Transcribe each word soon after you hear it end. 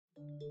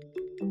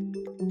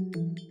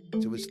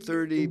was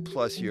 30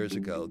 plus years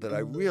ago that I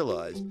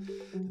realized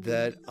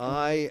that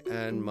I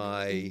and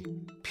my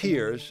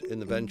peers in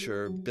the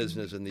venture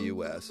business in the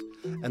US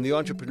and the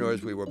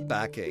entrepreneurs we were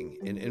backing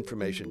in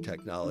information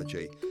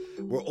technology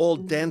were all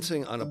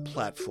dancing on a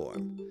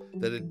platform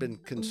that had been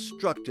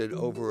constructed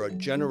over a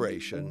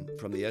generation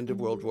from the end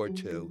of World War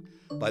II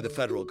by the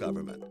federal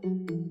government.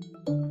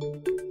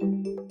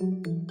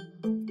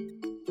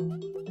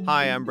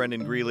 Hi, I'm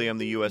Brendan Greeley. I'm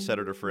the U.S.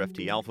 editor for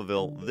FT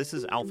Alphaville. This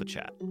is Alpha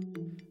Chat.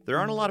 There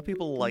aren't a lot of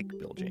people like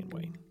Bill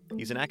Janeway.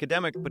 He's an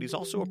academic, but he's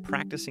also a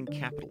practicing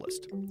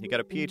capitalist. He got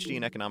a PhD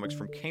in economics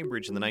from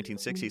Cambridge in the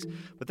 1960s,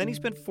 but then he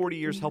spent 40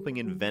 years helping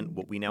invent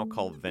what we now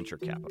call venture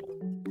capital.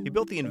 He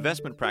built the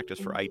investment practice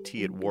for IT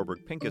at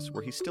Warburg Pincus,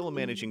 where he's still a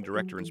managing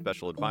director and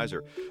special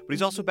advisor, but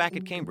he's also back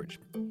at Cambridge.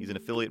 He's an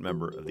affiliate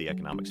member of the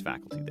economics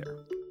faculty there.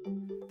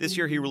 This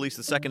year, he released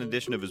the second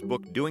edition of his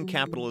book, Doing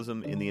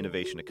Capitalism in the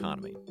Innovation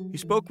Economy. He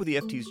spoke with the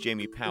FT's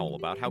Jamie Powell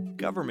about how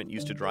government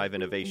used to drive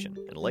innovation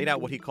and laid out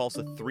what he calls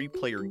a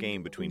three-player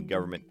game between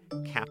government,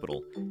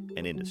 capital,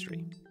 and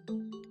industry.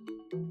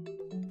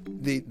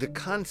 The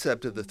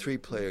concept of the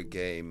three-player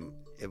game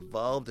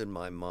evolved in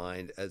my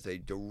mind as a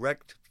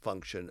direct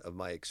function of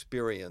my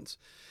experience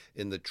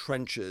in the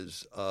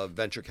trenches of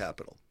venture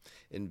capital,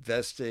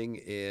 investing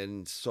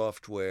in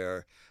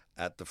software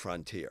at the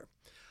frontier.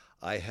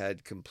 I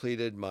had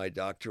completed my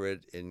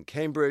doctorate in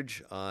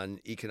Cambridge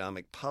on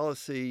economic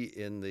policy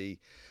in the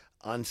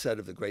onset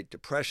of the Great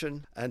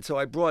Depression. And so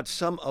I brought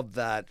some of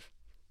that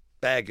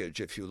baggage,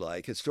 if you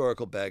like,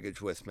 historical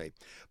baggage with me.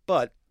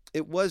 But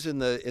it was in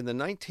the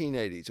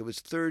 1980s, it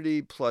was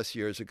 30 plus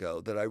years ago,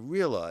 that I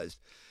realized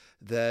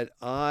that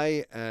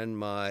I and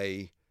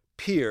my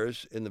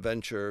peers in the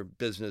venture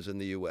business in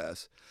the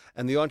US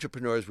and the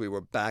entrepreneurs we were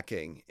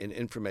backing in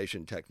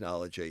information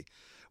technology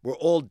were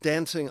all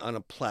dancing on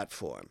a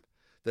platform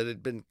that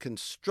had been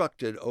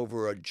constructed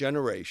over a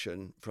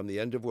generation from the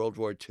end of World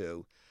War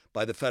II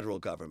by the federal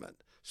government,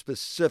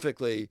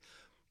 specifically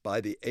by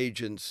the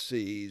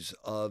agencies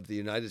of the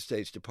United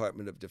States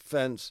Department of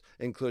Defense,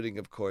 including,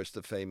 of course,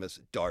 the famous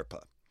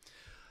DARPA.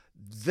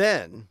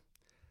 Then,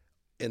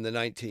 in the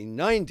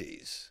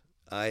 1990s,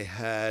 I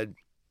had,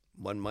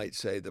 one might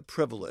say, the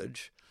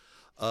privilege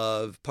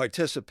of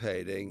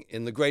participating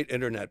in the great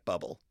internet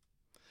bubble,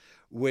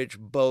 which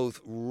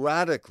both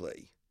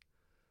radically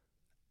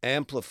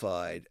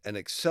amplified and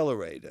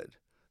accelerated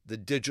the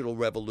digital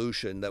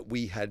revolution that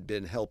we had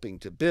been helping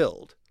to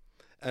build,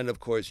 and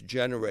of course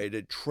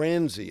generated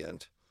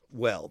transient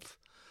wealth.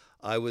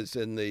 I was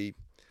in the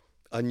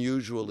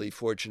unusually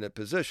fortunate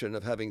position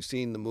of having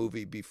seen the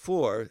movie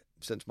before,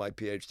 since my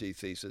PhD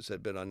thesis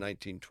had been on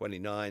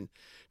 1929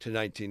 to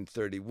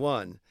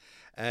 1931.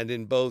 And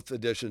in both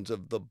editions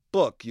of the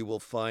book, you will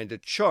find a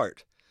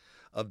chart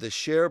of the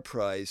share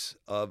price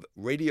of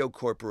Radio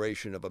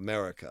Corporation of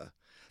America,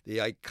 the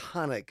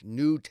iconic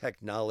new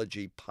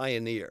technology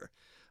pioneer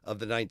of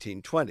the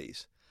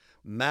 1920s,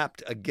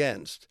 mapped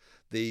against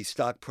the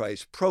stock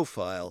price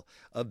profile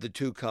of the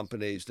two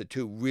companies, the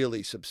two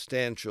really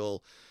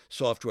substantial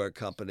software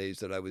companies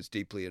that I was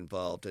deeply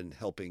involved in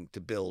helping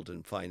to build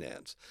and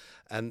finance.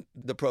 And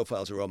the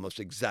profiles are almost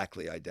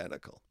exactly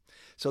identical.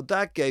 So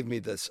that gave me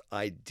this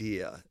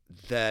idea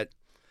that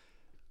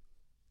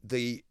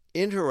the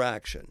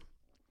interaction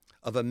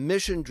of a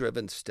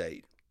mission-driven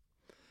state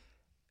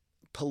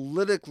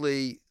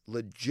politically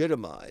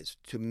legitimized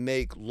to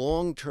make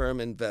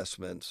long-term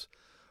investments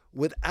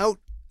without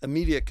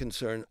immediate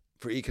concern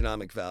for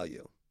economic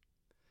value,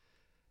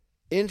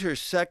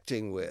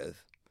 intersecting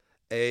with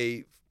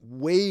a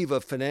wave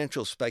of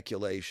financial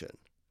speculation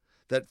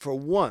that for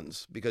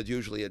once, because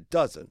usually it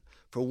doesn't,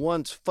 for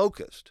once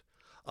focused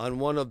on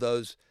one of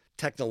those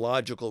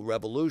technological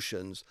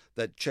revolutions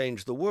that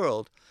changed the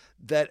world,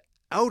 that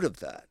out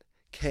of that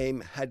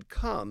had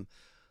come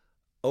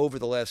over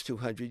the last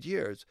 200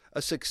 years,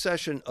 a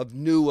succession of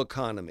new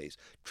economies,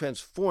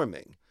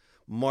 transforming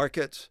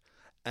markets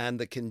and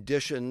the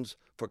conditions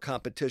for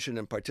competition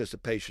and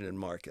participation in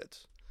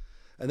markets.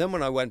 And then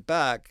when I went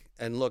back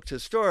and looked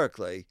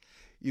historically,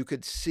 you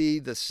could see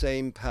the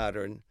same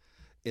pattern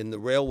in the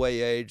railway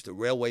age, the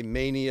railway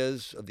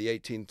manias of the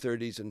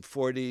 1830s and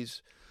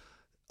 40s,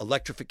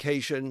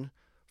 electrification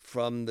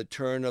from the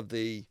turn of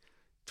the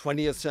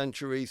 20th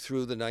century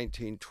through the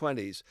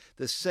 1920s,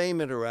 the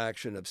same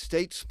interaction of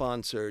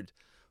state-sponsored,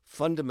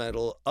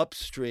 fundamental,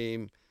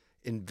 upstream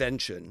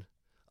invention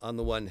on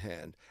the one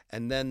hand,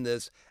 and then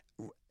this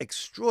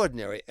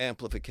extraordinary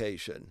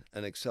amplification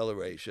and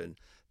acceleration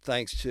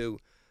thanks to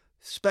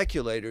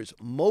speculators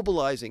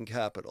mobilizing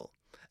capital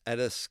at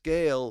a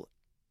scale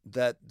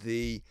that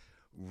the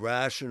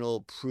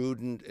rational,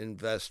 prudent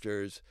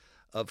investors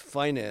of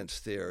finance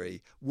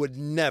theory would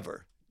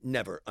never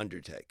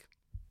undertake.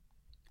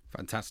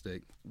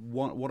 Fantastic.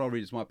 What our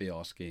readers might be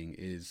asking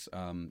is,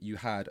 you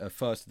had a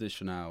first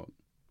edition out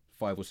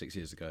 5 or 6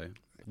 years ago.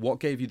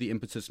 What gave you the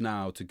impetus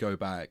now to go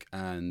back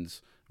and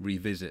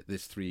revisit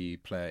this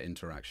three-player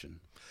interaction?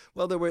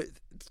 Well, there were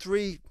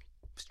three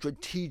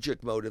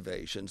strategic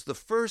motivations. The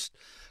first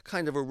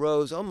kind of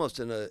arose almost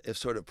in a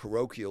sort of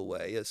parochial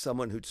way as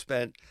someone who'd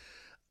spent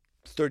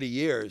 30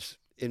 years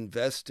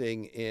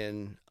investing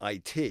in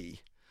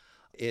IT,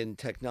 in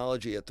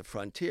technology at the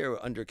frontier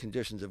under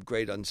conditions of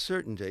great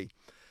uncertainty.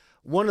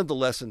 One of the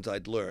lessons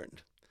I'd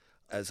learned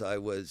as I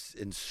was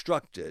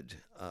instructed,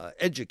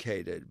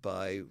 educated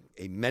by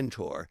a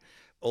mentor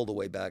all the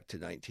way back to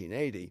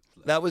 1980,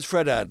 that was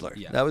Fred Adler.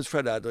 Yeah. That was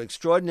Fred Adler,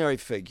 extraordinary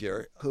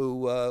figure who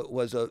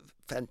was a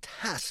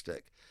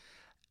fantastic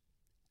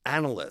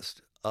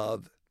analyst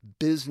of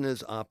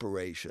business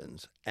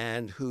operations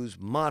and whose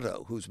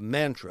motto, whose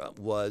mantra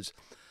was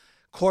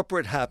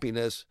corporate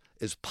happiness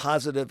is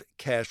positive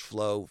cash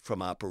flow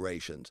from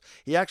operations.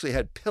 He actually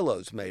had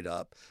pillows made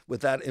up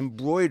with that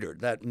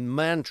embroidered, that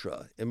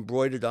mantra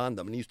embroidered on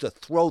them, and he used to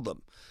throw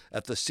them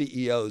at the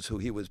CEOs who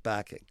he was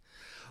backing.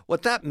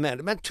 What that meant,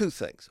 it meant two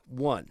things.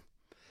 One,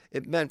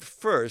 it meant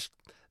first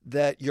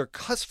that your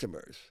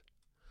customers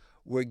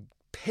were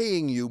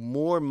paying you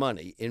more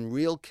money in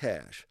real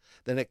cash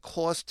than it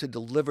cost to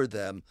deliver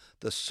them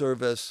the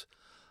service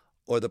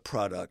or the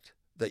product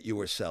that you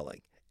were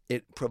selling.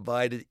 It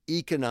provided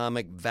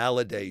economic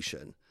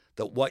validation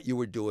that what you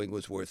were doing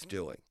was worth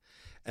doing.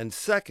 And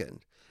second,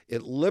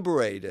 it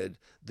liberated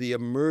the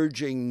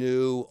emerging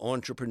new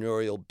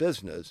entrepreneurial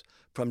business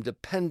from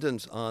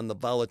dependence on the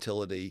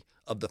volatility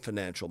of the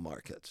financial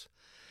markets.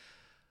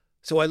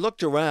 So I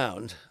looked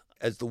around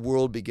as the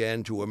world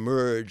began to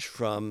emerge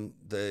from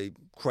the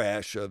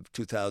crash of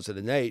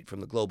 2008, from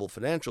the global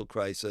financial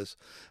crisis,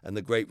 and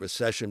the Great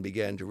Recession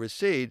began to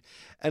recede,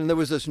 and there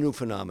was this new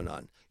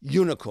phenomenon,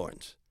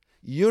 unicorns.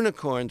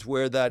 Unicorns,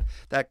 where that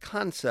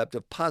concept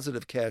of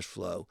positive cash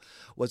flow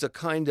was a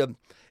kind of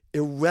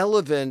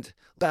irrelevant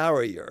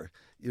barrier,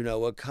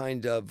 a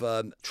kind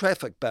of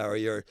traffic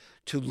barrier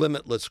to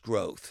limitless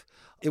growth.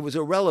 It was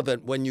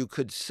irrelevant when you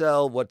could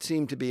sell what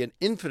seemed to be an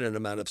infinite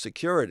amount of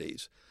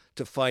securities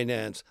to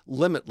finance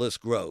limitless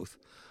growth,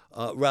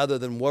 rather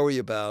than worry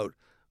about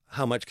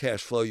how much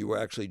cash flow you were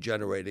actually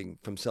generating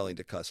from selling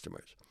to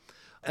customers.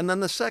 And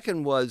then the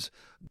second was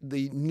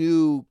the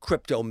new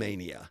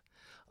cryptomania,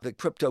 the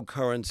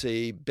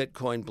cryptocurrency,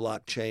 Bitcoin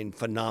blockchain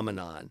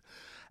phenomenon.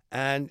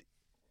 And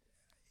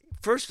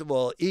first of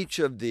all, each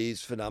of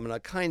these phenomena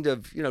kind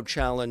of,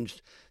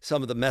 challenged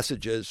some of the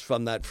messages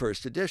from that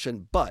first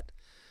edition. But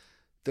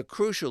the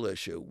crucial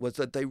issue was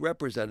that they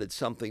represented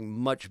something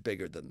much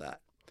bigger than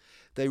that.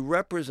 They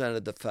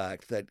represented the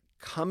fact that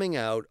coming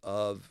out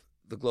of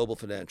the global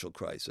financial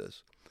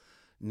crisis,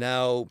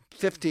 now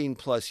 15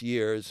 plus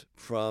years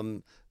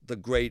from the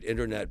great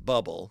internet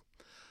bubble,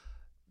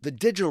 the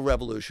digital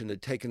revolution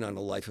had taken on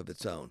a life of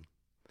its own.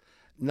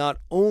 Not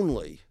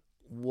only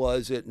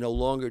was it no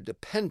longer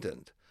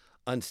dependent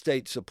on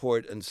state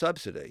support and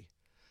subsidy,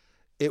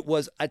 it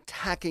was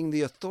attacking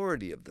the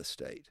authority of the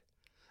state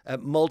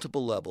at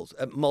multiple levels,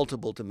 at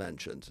multiple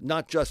dimensions,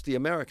 not just the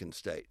American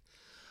state.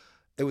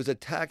 It was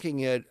attacking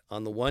it,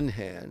 on the one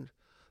hand,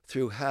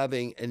 through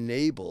having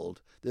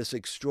enabled this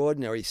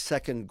extraordinary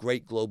second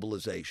great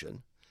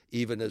globalization,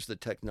 even as the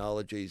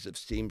technologies of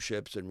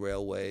steamships and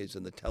railways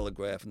and the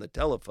telegraph and the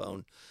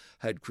telephone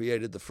had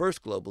created the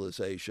first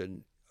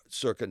globalization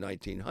circa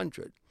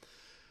 1900.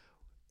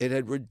 It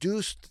had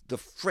reduced the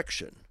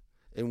friction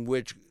in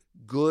which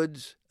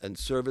goods and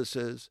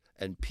services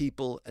and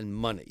people and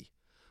money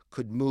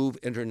could move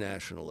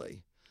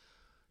internationally,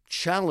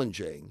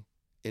 challenging,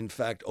 in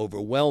fact,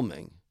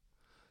 overwhelming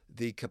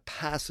the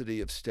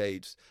capacity of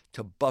states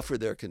to buffer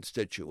their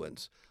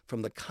constituents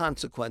from the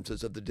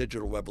consequences of the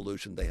digital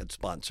revolution they had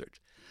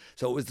sponsored.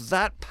 So it was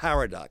that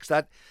paradox,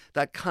 that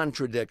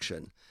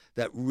contradiction,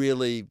 that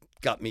really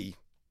got me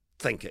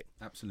thinking.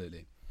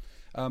 Absolutely.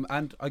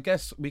 And I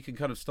guess we can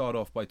kind of start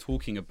off by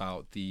talking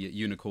about the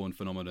unicorn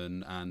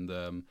phenomenon and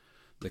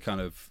the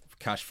kind of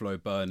cash flow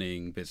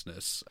burning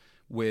business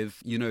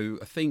with,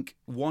 I think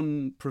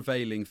one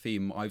prevailing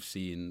theme I've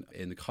seen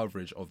in the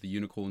coverage of the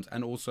unicorns,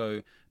 and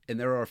also, and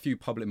there are a few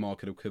public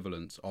market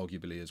equivalents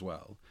arguably as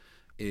well,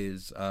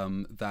 is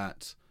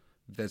that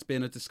there's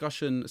been a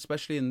discussion,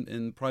 especially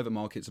in private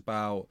markets,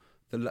 about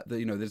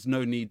there's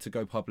no need to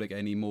go public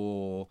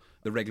anymore.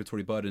 The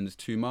regulatory burden is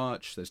too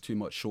much. There's too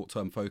much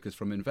short-term focus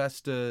from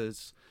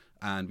investors,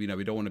 and we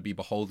don't want to be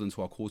beholden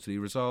to our quarterly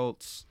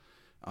results.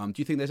 Do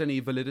you think there's any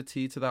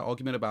validity to that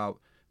argument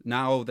about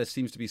now there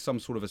seems to be some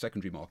sort of a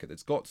secondary market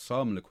that's got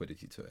some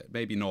liquidity to it?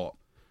 Maybe not,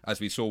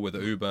 as we saw with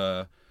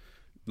Uber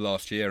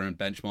last year and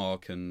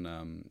Benchmark and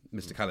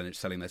Mr. Kalanick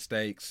selling their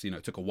stakes.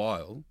 It took a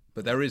while,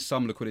 but there is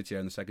some liquidity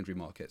in the secondary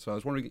market. So I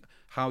was wondering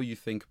how you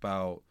think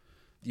about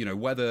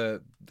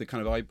whether the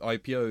kind of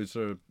IPOs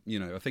are,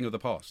 a thing of the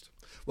past.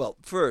 Well,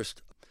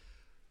 first,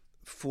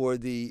 for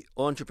the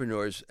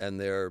entrepreneurs and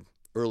their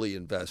early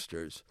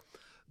investors,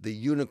 the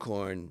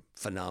unicorn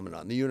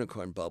phenomenon, the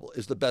unicorn bubble,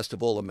 is the best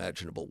of all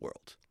imaginable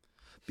worlds.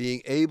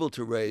 Being able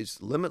to raise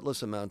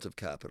limitless amounts of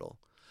capital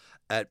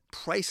at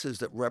prices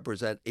that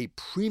represent a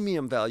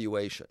premium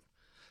valuation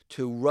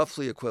to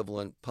roughly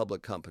equivalent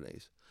public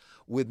companies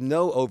with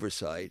no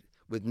oversight,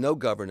 with no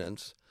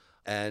governance,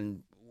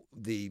 and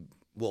the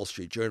Wall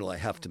Street Journal, I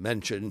have to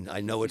mention,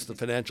 I know it's the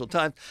Financial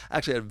Times,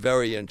 actually had a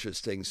very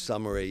interesting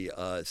summary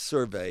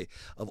survey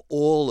of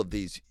all of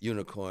these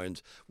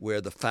unicorns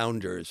where the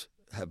founders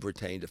have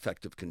retained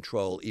effective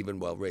control even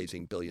while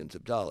raising billions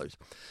of dollars.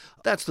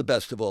 That's the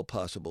best of all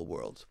possible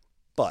worlds.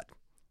 But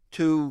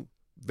two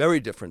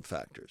very different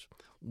factors.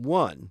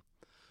 One,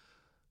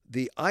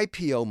 the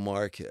IPO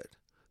market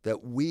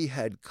that we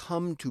had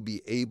come to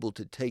be able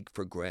to take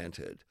for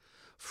granted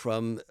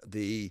from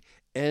the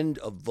end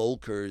of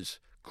Volcker's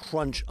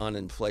crunch on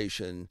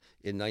inflation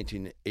in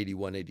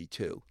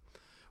 1981-82,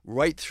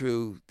 right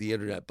through the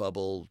internet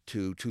bubble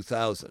to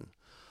 2000,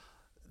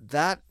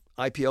 that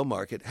IPO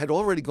market had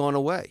already gone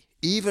away,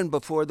 even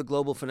before the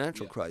global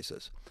financial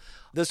crisis.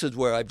 This is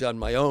where I've done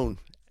my own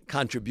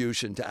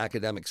contribution to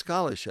academic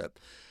scholarship.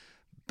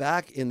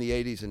 Back in the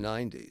 80s and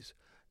 90s,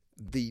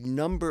 the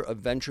number of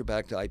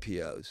venture-backed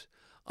IPOs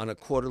on a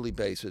quarterly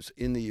basis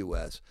in the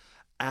U.S.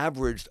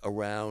 averaged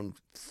around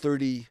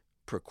 30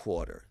 per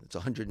quarter. It's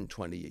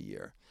 120 a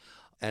year.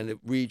 And it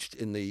reached,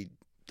 in the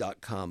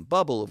dot-com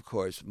bubble, of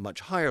course,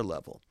 much higher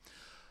level.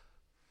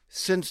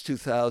 Since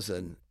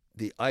 2000,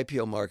 the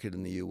IPO market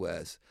in the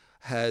U.S.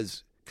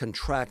 has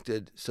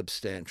contracted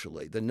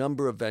substantially. The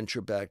number of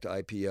venture-backed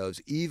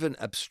IPOs, even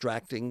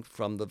abstracting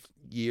from the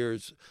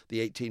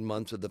 18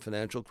 months of the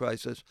financial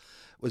crisis,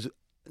 was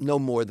no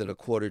more than a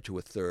quarter to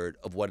a third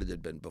of what it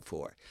had been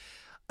before.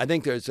 I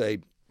think there's a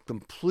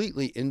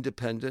completely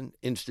independent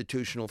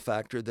institutional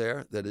factor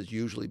there that has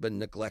usually been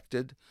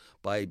neglected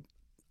by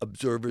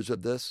observers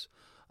of this,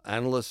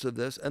 analysts of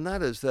this, and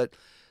that is that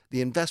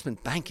the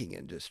investment banking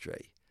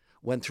industry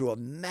went through a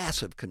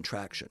massive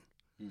contraction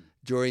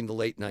during the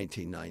late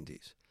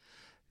 1990s.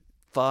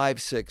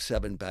 5, 6,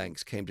 7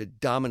 banks came to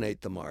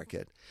dominate the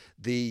market.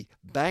 The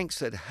banks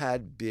that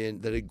had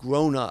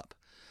grown up,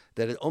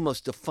 that had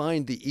almost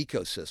defined the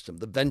ecosystem,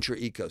 the venture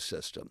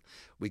ecosystem,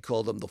 we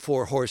call them the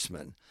four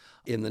horsemen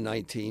in the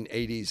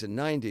 1980s and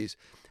 90s,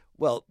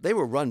 well, they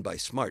were run by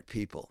smart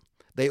people.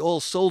 They all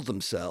sold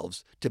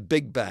themselves to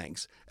big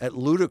banks at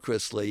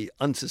ludicrously,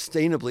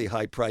 unsustainably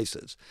high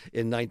prices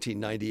in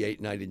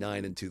 1998,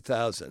 99, and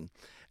 2000.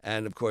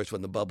 And of course,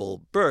 when the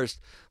bubble burst,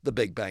 the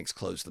big banks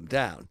closed them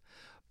down.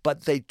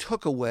 But they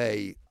took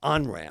away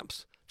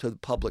on-ramps to the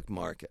public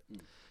market.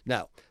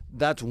 Now,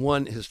 that's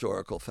one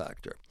historical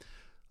factor,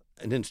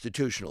 an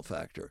institutional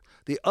factor.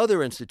 The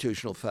other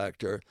institutional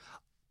factor,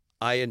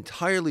 I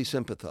entirely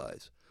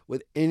sympathize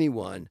with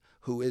anyone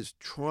who is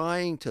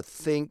trying to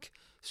think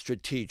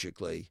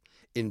strategically,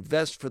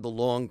 invest for the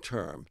long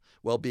term,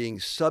 while being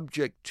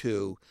subject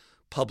to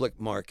public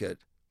market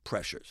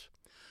pressures.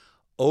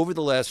 Over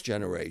the last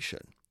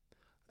generation,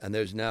 and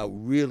there's now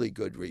really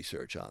good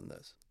research on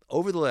this,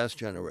 over the last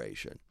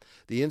generation,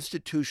 the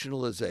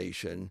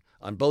institutionalization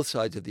on both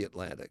sides of the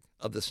Atlantic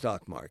of the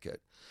stock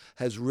market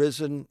has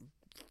risen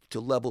to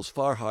levels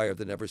far higher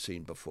than ever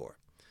seen before.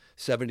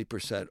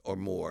 70% or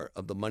more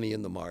of the money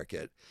in the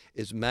market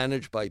is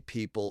managed by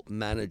people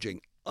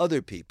managing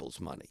other people's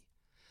money.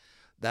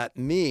 That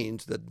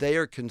means that they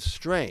are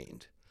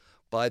constrained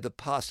by the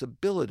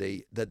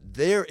possibility that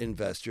their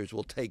investors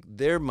will take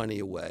their money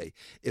away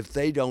if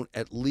they don't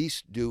at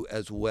least do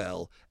as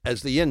well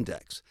as the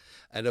index.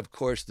 And of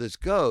course, this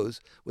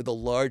goes with a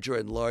larger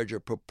and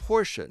larger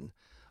proportion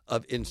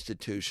of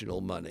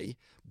institutional money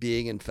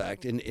being, in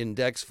fact, in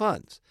index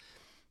funds,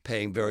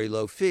 paying very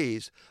low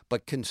fees,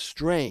 but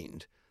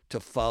constrained to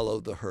follow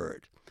the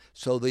herd.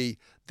 So the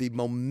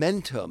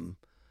momentum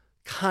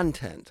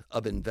content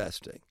of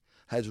investing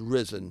has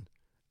risen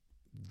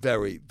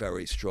very,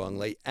 very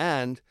strongly,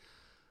 and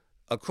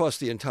across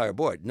the entire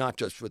board, not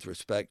just with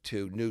respect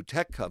to new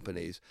tech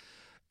companies.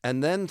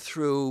 And then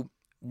through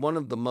one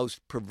of the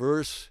most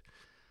perverse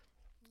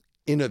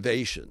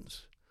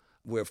innovations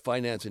where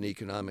finance and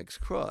economics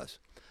cross,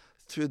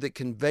 through the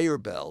conveyor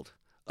belt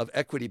of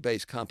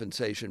equity-based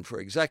compensation for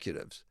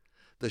executives.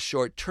 The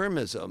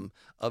short-termism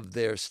of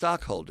their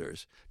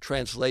stockholders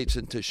translates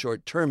into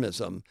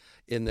short-termism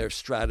in their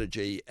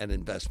strategy and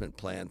investment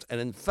plans. And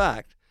in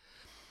fact,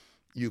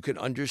 you can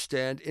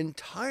understand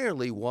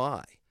entirely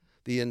why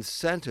the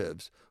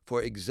incentives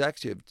for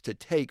executives to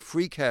take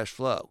free cash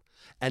flow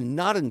and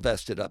not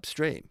invest it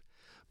upstream,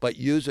 but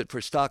use it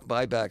for stock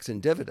buybacks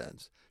and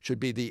dividends should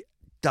be the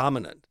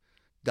dominant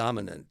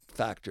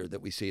factor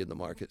that we see in the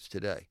markets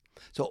today.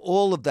 So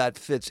all of that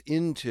fits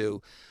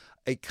into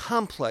a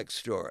complex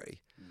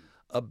story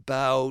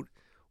about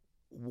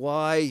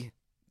why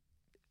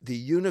the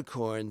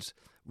unicorns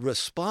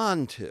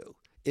respond to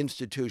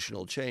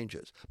institutional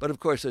changes. But of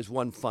course, there's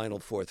one final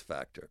fourth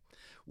factor,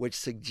 which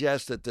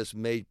suggests that this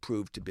may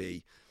prove to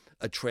be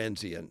a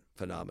transient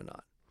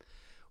phenomenon.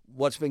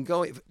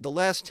 The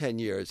last 10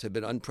 years have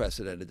been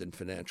unprecedented in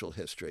financial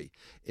history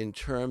in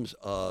terms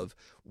of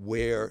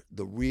where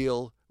the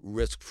real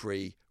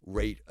risk-free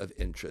rate of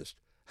interest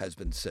has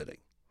been sitting.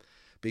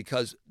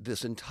 because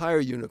this entire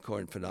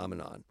unicorn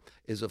phenomenon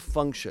is a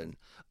function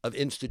of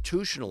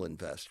institutional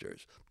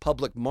investors,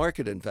 public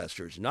market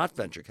investors, not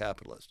venture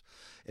capitalists,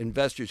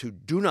 investors who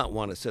do not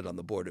want to sit on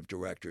the board of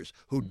directors,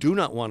 who do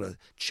not want to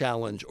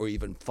challenge or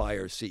even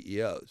fire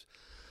CEOs,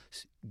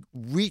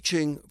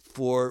 reaching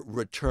for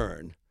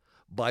return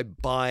by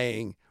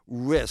buying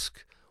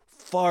risk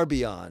far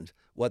beyond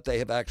what they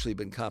have actually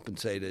been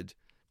compensated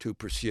to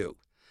pursue.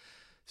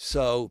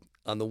 So,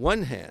 on the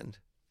one hand,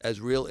 as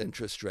real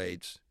interest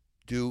rates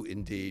do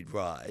indeed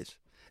rise,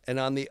 and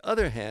on the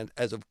other hand,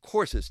 as of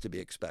course is to be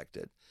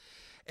expected,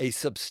 a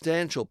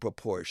substantial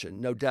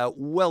proportion, no doubt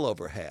well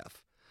over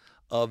half,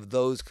 of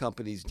those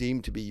companies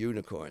deemed to be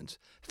unicorns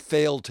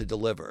fail to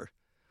deliver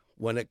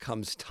when it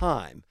comes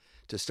time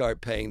to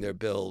start paying their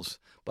bills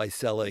by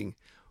selling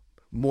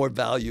more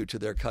value to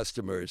their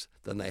customers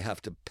than they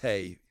have to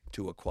pay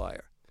to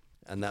acquire.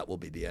 And that will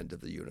be the end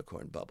of the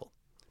unicorn bubble.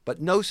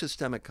 But no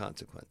systemic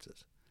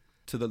consequences.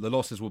 So that the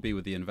losses will be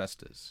with the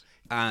investors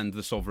and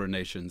the sovereign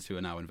nations who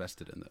are now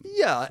invested in them.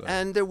 Yeah, so.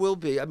 And there will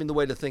be, the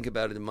way to think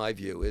about it in my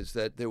view is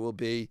that there will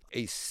be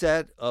a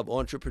set of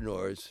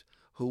entrepreneurs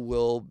who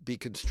will be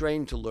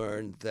constrained to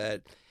learn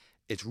that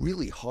it's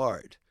really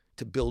hard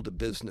to build a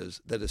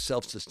business that is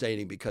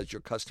self-sustaining because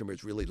your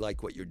customers really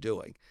like what you're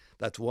doing.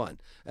 That's one.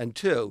 And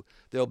two,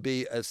 there'll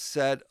be a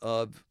set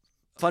of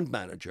fund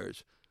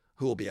managers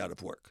who will be out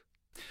of work.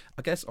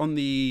 I guess on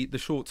the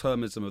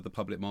short-termism of the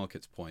public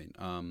markets point,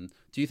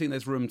 do you think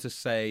there's room to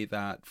say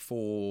that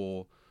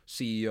for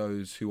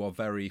CEOs who are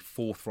very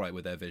forthright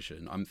with their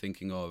vision, I'm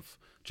thinking of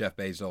Jeff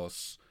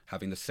Bezos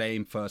having the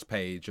same first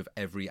page of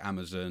every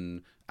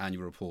Amazon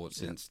annual report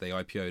since they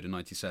IPO'd in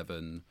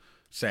 97,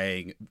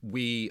 saying,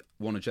 we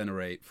want to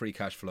generate free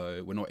cash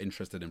flow, we're not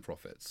interested in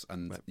profits.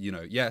 And,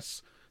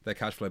 yes, they're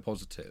cash flow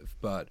positive,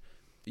 but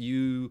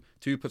you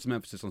do put some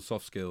emphasis on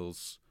soft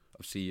skills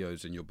of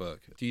CEOs in your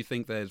book. Do you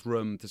think there's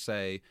room to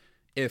say,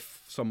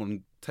 if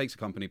someone takes a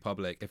company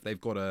public, if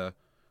they've got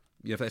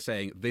if they're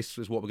saying, this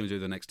is what we're going to do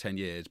the next 10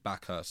 years,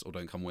 back us or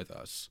don't come with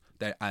us,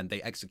 and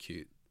they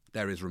execute,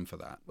 there is room for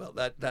that? Well,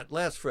 that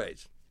last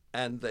phrase,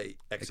 and they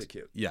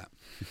execute. Yeah.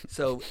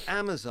 So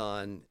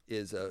Amazon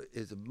is a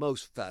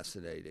most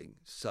fascinating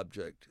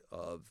subject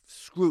of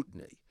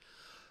scrutiny.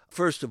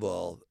 First of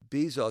all,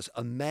 Bezos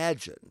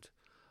imagined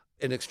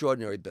an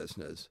extraordinary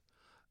business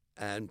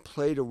and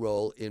played a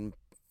role in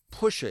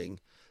pushing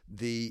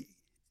the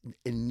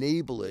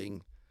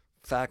enabling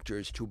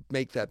factors to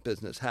make that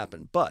business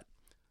happen. But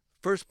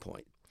first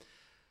point,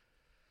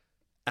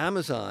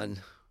 Amazon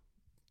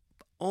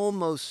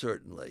almost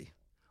certainly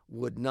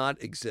would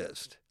not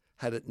exist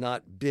had it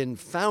not been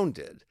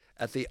founded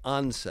at the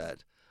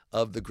onset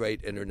of the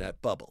great internet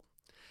bubble.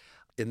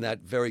 In that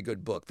very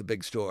good book, The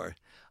Big Store,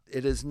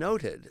 it is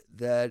noted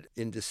that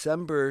in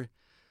December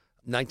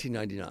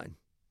 1999,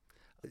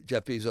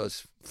 Jeff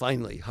Bezos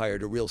finally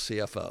hired a real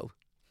CFO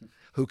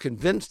who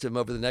convinced him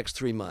over the next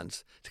 3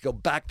 months to go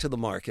back to the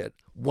market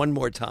one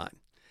more time.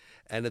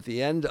 And at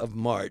the end of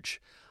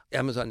March,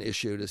 Amazon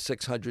issued a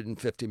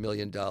 $650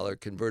 million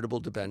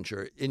convertible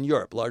debenture in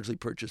Europe, largely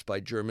purchased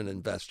by German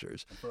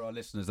investors. For our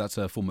listeners, that's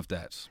a form of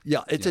debt.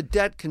 Yeah, it's a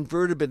debt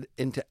converted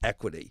into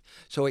equity.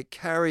 So it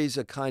carries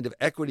a kind of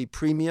equity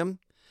premium,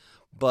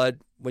 but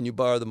when you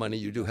borrow the money,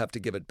 you do have to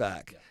give it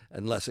back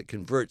unless it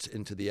converts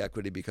into the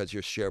equity because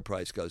your share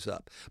price goes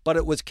up. But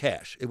it was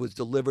cash. It was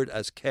delivered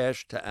as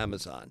cash to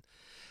Amazon,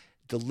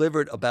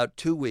 delivered about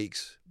 2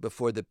 weeks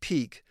before the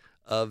peak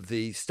of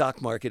the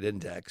stock market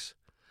index.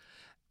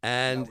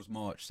 And that was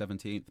March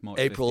 17th, March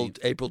April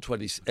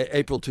 15th.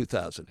 April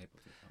 2000.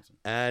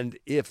 And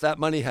if that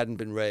money hadn't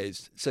been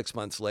raised 6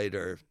 months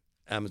later,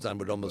 Amazon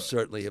would almost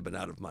certainly have been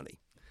out of money.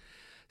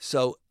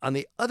 So on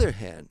the other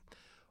hand,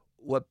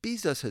 what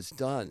Bezos has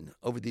done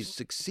over these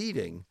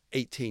succeeding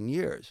 18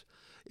 years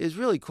is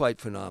really quite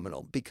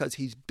phenomenal because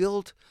he's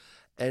built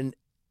an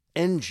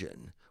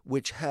engine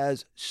which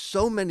has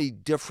so many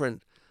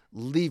different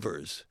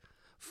levers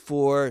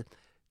for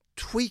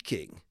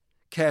tweaking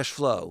cash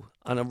flow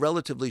on a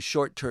relatively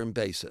short-term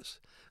basis.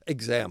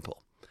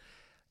 Example,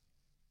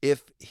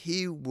 if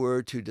he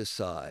were to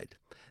decide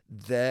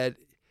that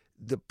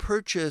the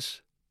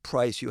purchase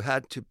price you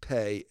had to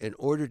pay in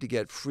order to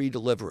get free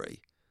delivery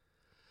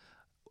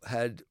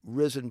had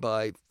risen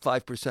by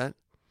 5%,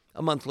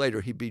 a month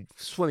later he'd be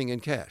swimming in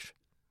cash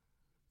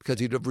because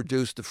he'd have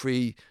reduced the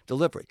free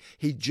delivery.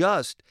 He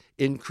just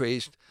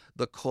increased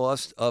the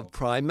cost of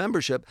Prime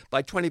membership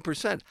by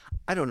 20%.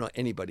 I don't know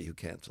anybody who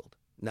canceled.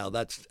 Now,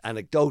 that's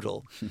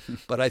anecdotal,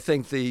 but I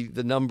think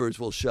the numbers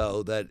will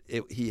show that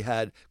he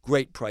had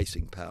great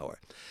pricing power.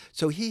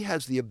 So he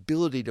has the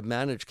ability to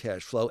manage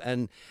cash flow.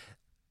 And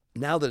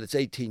now that it's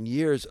 18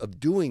 years of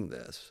doing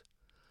this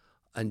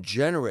and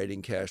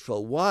generating cash flow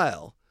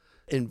while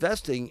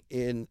investing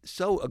in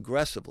so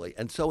aggressively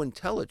and so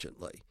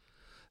intelligently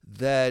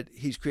that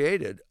he's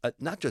created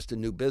not just a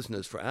new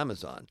business for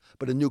Amazon,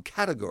 but a new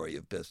category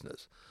of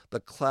business, the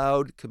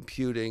cloud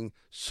computing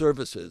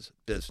services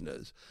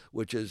business,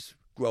 which is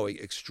growing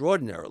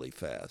extraordinarily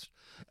fast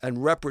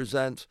and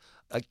represents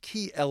a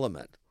key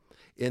element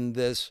in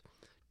this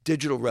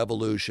digital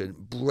revolution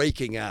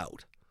breaking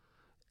out,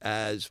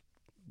 as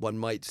one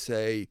might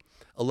say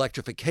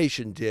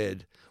electrification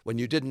did, when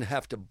you didn't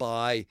have to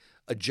buy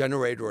a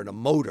generator and a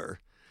motor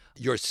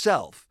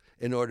yourself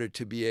in order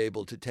to be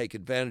able to take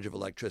advantage of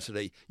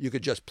electricity. You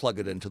could just plug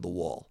it into the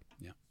wall.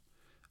 Yeah.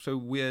 So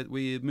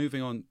we're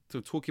moving on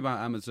to talking about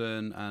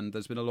Amazon, and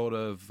there's been a lot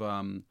of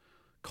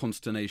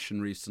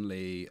consternation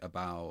recently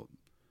about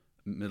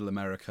Middle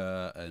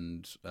America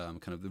and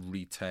kind of the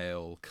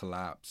retail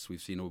collapse.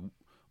 We've seen a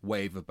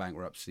wave of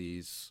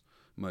bankruptcies,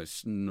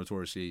 most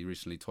notoriously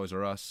recently Toys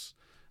R Us,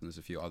 and there's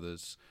a few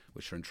others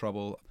which are in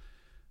trouble.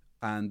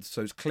 And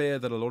so it's clear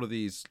that a lot of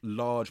these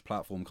large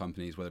platform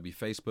companies, whether it be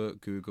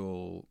Facebook,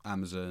 Google,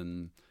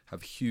 Amazon,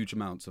 have huge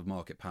amounts of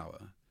market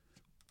power.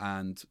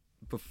 And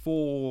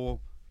before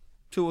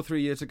 2 or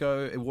 3 years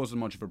ago, it wasn't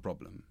much of a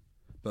problem.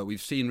 But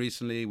we've seen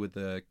recently with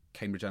the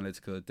Cambridge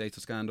Analytica data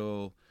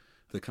scandal,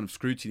 the kind of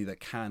scrutiny that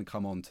can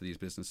come on to these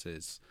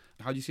businesses.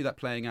 How do you see that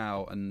playing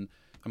out? And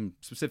I'm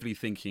specifically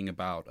thinking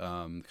about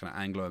kind of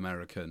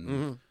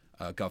Anglo-American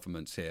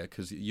governments here,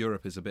 because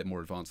Europe is a bit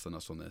more advanced than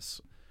us on this.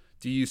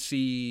 Do you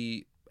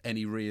see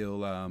any real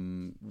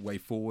way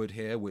forward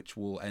here which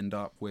will end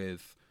up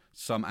with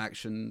some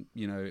action,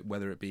 you know,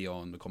 whether it be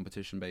on the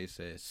competition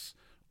basis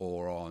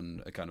or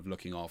on a kind of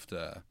looking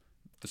after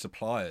the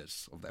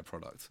suppliers of their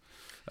product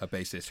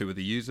basis, who are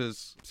the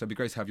users? So it'd be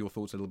great to have your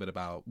thoughts a little bit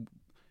about,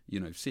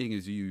 you know, seeing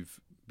as you've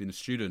been a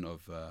student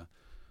of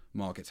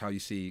markets, how you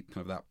see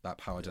kind of that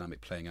power dynamic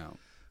playing out.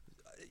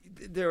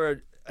 There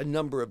are a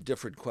number of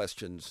different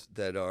questions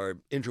that are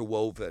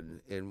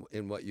interwoven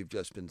in what you've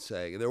just been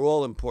saying. They're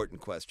all important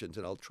questions,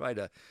 and I'll try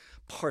to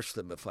parse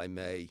them, if I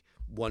may,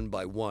 one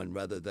by one,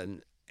 rather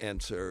than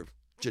answer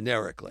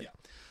generically.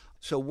 Yeah.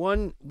 So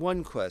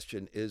one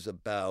question is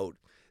about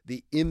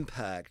the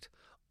impact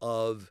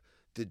of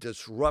the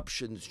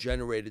disruptions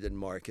generated in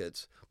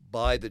markets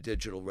by the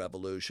digital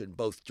revolution,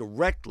 both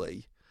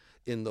directly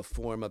in the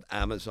form of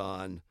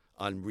Amazon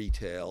on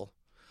retail,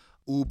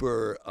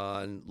 Uber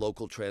on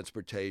local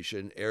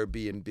transportation,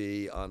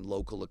 Airbnb on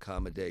local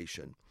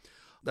accommodation.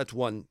 That's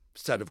one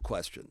set of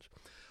questions.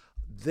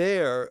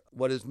 There,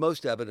 what is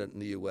most evident in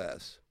the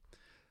U.S.,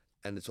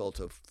 and it's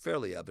also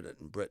fairly evident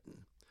in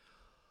Britain,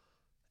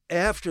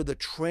 after the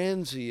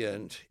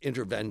transient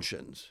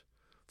interventions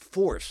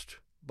forced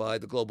by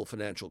the global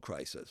financial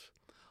crisis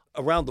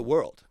around the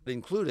world,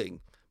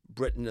 including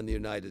Britain and the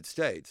United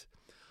States,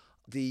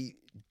 the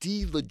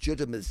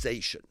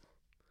delegitimization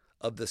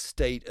of the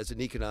state as an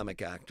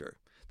economic actor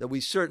that we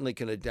certainly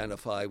can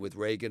identify with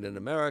Reagan in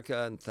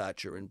America and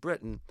Thatcher in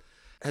Britain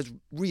has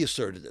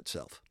reasserted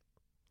itself.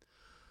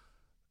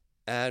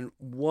 And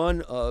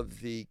one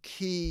of the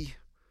key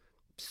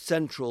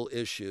central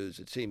issues,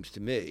 it seems to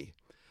me,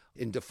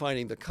 in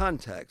defining the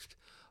context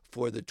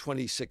for the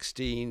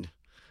 2016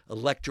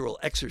 electoral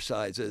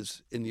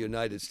exercises in the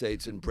United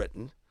States and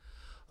Britain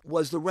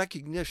was the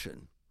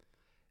recognition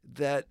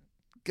that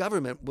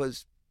government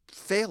was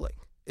failing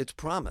its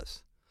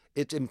promise,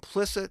 its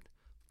implicit,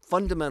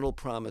 fundamental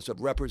promise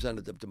of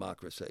representative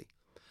democracy,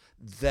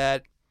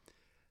 that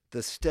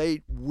the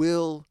state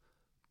will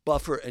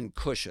buffer and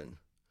cushion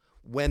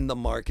when the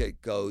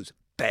market goes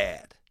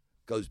bad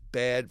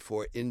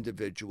for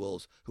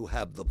individuals who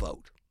have the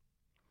vote.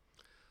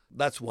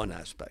 That's one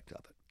aspect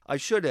of it. I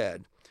should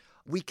add,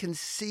 we can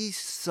see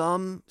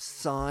some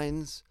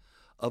signs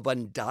of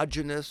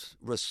endogenous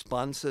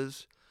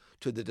responses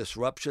to the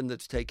disruption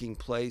that's taking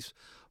place,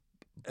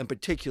 and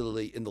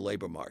particularly in the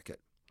labor market.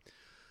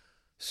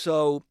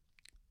 So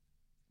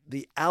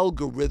the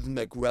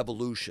algorithmic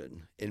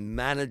revolution in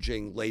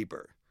managing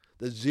labor,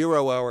 the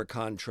 0-hour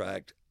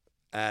contract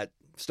at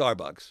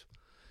Starbucks,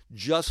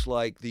 just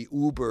like the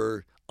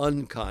Uber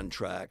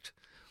uncontract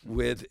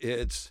with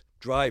its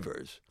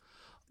drivers,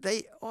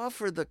 they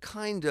offer the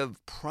kind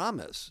of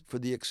promise for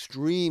the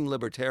extreme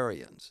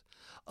libertarians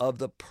of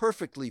the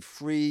perfectly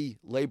free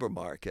labor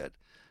market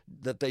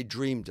that they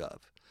dreamed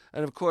of.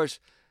 And of course,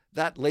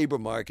 that labor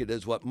market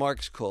is what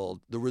Marx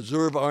called the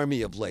reserve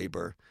army of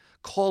labor,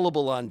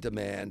 callable on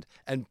demand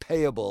and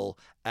payable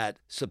at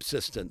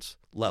subsistence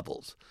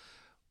levels.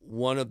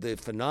 One of the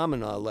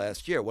phenomena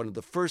last year, one of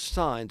the first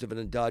signs of an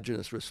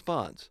endogenous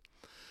response,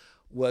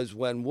 was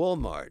when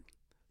Walmart,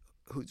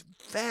 whose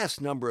vast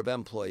number of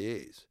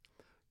employees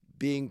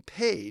being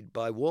paid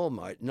by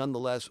Walmart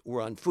nonetheless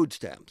were on food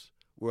stamps,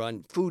 were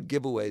on food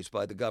giveaways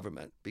by the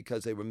government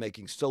because they were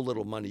making so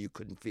little money you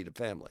couldn't feed a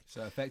family.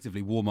 So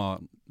effectively,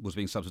 Walmart was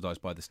being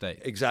subsidized by the state.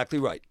 Exactly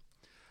right.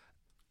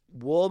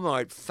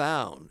 Walmart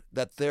found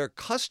that their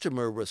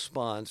customer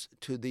response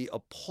to the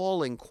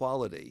appalling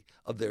quality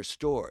of their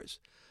stores,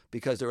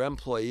 because their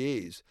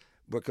employees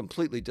were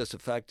completely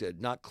disaffected,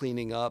 not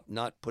cleaning up,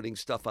 not putting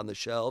stuff on the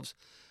shelves,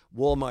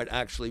 Walmart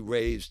actually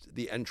raised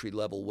the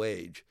entry-level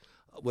wage.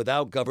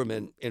 Without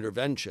government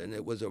intervention,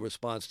 it was a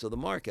response to the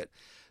market.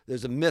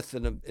 There's a myth,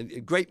 a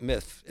great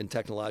myth in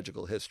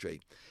technological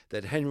history,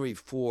 that Henry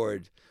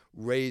Ford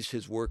raised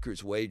his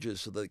workers'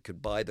 wages so they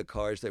could buy the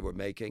cars they were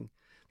making.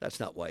 That's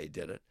not why he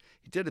did it.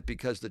 He did it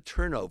because the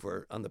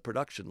turnover on the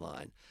production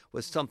line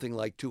was something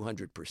like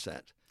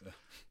 200%.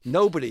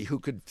 Nobody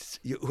who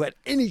had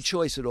any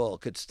choice at all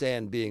could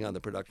stand being on the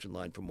production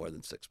line for more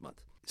than 6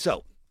 months.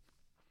 So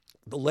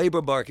the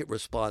labor market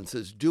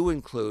responses do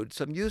include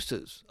some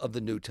uses of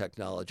the new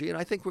technology, and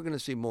I think we're going to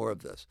see more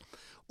of this.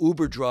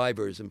 Uber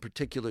drivers in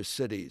particular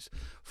cities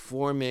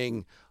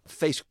forming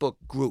Facebook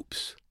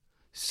groups,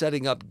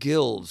 setting up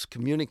guilds,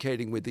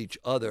 communicating with each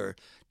other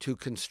to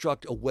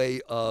construct a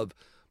way of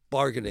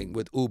bargaining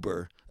with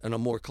Uber on a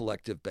more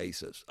collective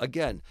basis.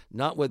 Again,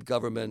 not with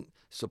government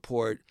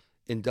support,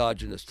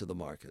 endogenous to the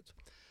markets.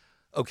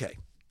 Okay,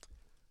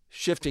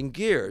 shifting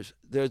gears,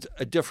 there's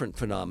a different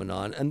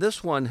phenomenon, and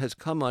this one has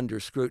come under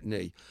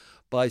scrutiny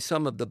by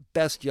some of the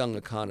best young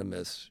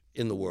economists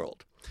in the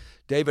world.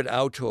 David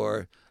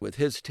Autor with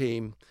his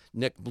team,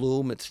 Nick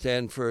Bloom at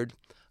Stanford,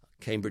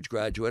 Cambridge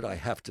graduate, I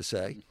have to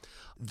say,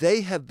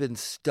 they have been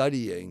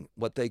studying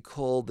what they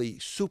call the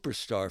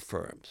superstar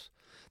firms.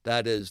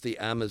 That is the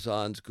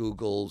Amazons,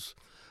 Googles,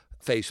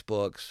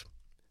 Facebooks,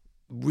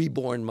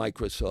 reborn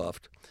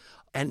Microsoft,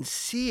 and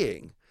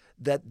seeing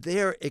that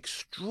their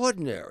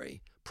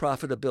extraordinary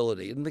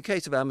profitability, in the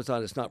case of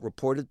Amazon, it's not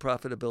reported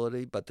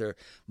profitability, but their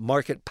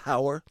market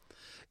power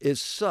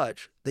is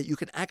such that you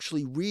can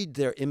actually read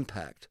their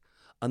impact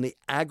on the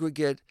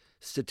aggregate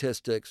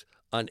statistics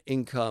on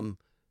income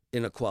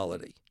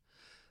inequality.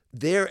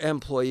 Their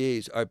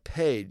employees are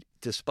paid,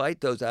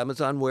 despite those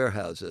Amazon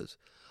warehouses,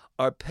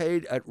 are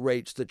paid at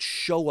rates that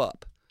show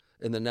up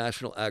in the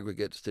national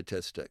aggregate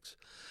statistics.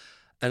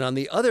 And on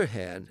the other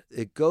hand,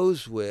 it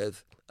goes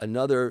with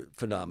another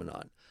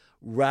phenomenon,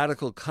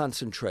 radical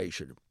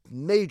concentration,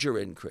 major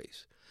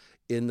increase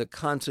in the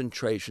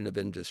concentration of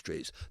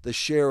industries, the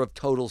share of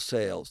total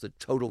sales, the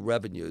total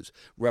revenues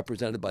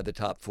represented by the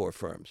top 4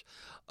 firms.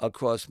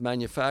 Across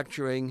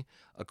manufacturing,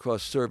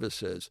 across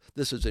services,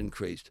 this has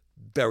increased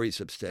very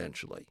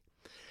substantially.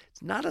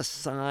 It's not a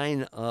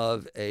sign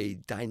of a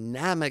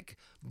dynamic,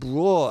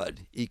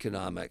 broad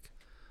economic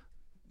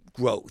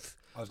growth.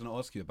 I was going to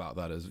ask you about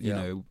that. As you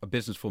know, a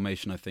business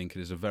formation, I think,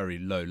 is a very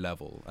low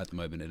level at the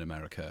moment in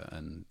America,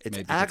 and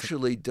it's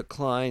actually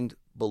declined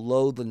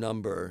below the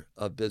number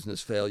of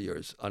business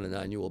failures on an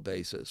annual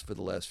basis for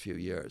the last few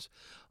years.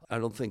 I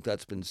don't think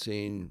that's been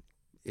seen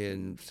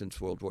since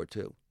World War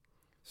II.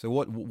 So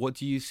what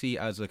do you see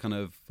as a kind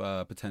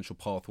of potential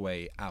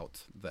pathway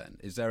out then?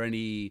 Is there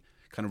any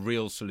kind of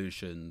real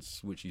solutions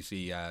which you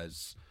see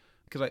as...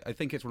 Because I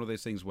think it's one of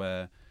those things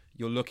where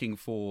you're looking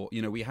for,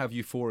 we have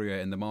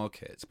euphoria in the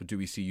markets, but do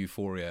we see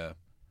euphoria,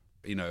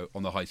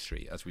 on the high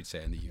street, as we'd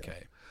say in the UK?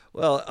 Yeah.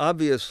 Well,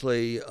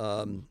 obviously,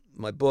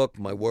 my book,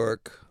 my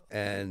work,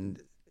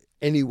 and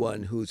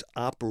anyone who's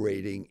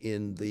operating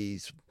in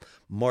these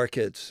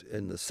markets,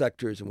 in the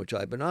sectors in which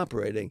I've been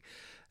operating,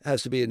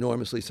 has to be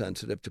enormously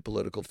sensitive to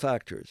political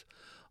factors.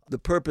 The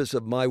purpose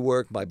of my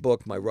work, my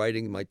book, my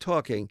writing, my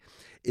talking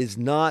is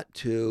not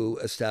to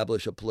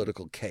establish a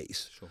political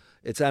case. Sure.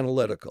 It's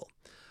analytical.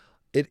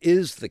 It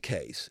is the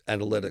case,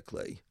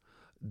 analytically,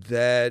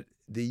 that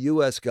the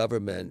U.S.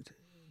 government,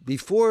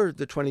 before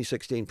the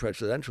 2016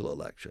 presidential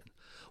election,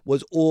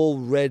 was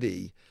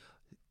already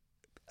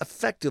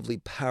effectively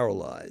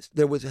paralyzed.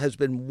 There has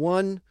been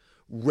one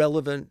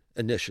relevant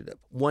initiative,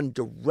 one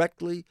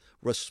directly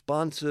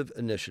responsive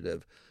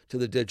initiative to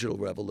the digital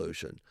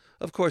revolution.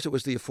 Of course, it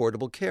was the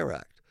Affordable Care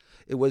Act.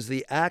 It was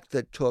the act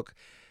that took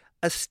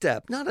a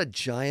step, not a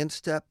giant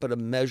step, but a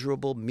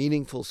measurable,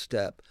 meaningful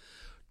step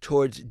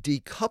towards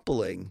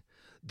decoupling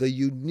the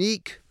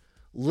unique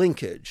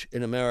linkage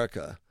in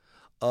America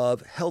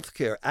of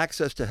healthcare,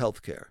 access to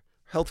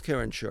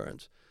healthcare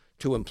insurance,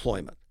 to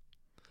employment.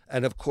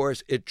 And of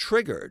course, it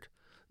triggered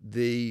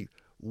the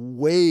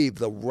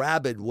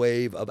rabid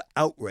wave of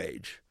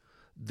outrage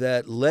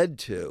that led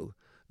to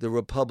the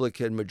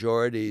Republican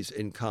majorities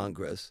in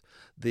Congress,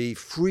 the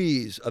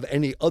freeze of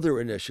any other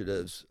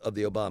initiatives of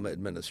the Obama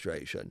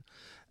administration,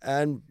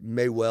 and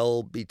may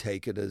well be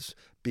taken as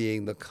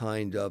being the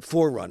kind of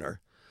forerunner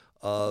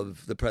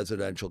of the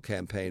presidential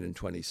campaign in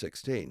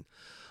 2016.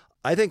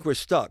 I think we're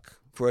stuck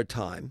for a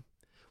time.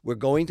 We're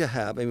going to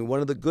have,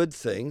 one of the good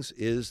things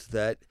is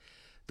that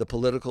the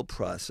political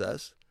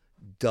process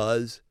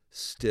does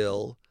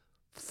still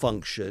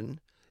function,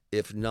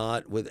 if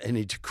not with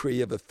any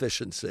degree of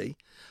efficiency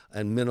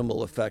and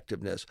minimal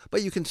effectiveness.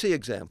 But you can see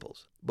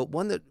examples. But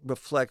one that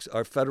reflects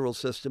our federal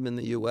system in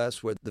the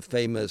U.S., where the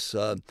famous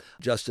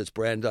Justice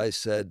Brandeis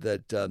said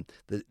that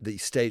the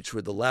states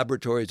were the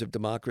laboratories of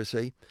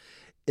democracy.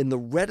 In the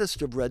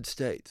reddest of red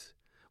states,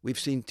 we've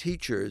seen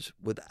teachers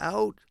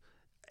without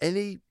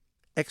any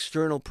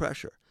external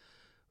pressure,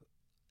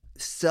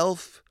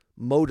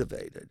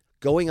 self-motivated,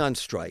 going on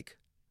strike,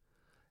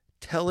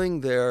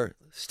 telling their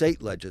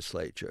state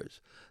legislatures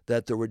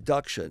that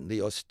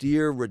the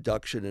austere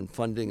reduction in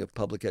funding of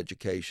public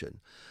education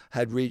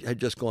had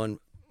just gone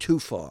too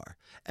far.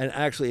 And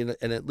actually,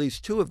 in at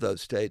least two of those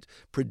states,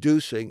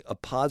 producing a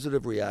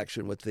positive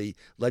reaction with the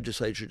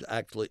legislatures,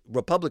 actually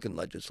Republican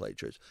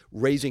legislatures,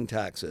 raising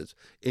taxes,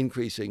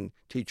 increasing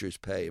teachers'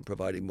 pay, and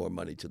providing more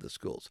money to the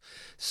schools.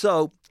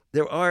 So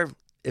there are,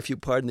 if you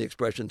pardon the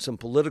expression, some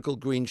political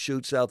green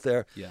shoots out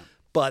there,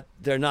 but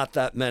they're not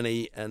that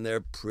many, and they're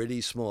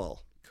pretty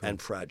small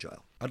and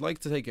fragile. I'd like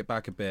to take it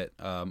back a bit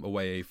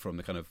away from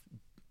the kind of,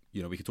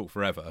 we could talk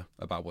forever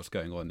about what's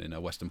going on in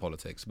Western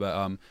politics, but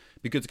it'd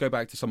be good to go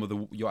back to some of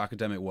your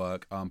academic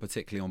work,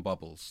 particularly on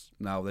bubbles.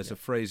 Now, there's a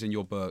phrase in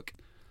your book,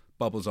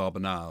 "Bubbles are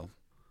banal,"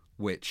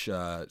 which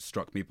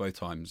struck me both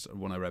times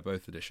when I read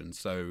both editions.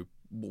 So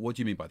what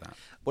do you mean by that?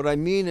 What I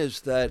mean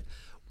is that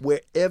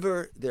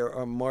wherever there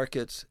are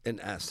markets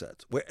and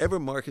assets, wherever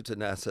markets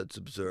and assets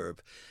observe,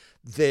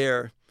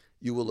 there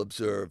you will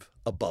observe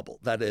a bubble.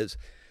 That is,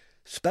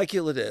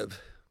 speculative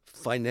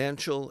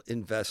financial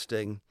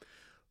investing,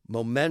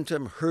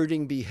 momentum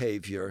herding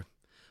behavior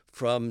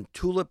from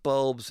tulip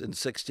bulbs in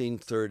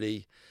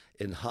 1630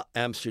 in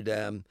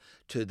Amsterdam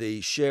to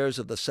the shares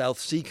of the South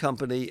Sea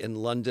Company in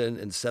London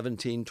in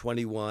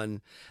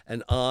 1721,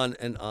 and on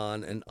and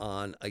on and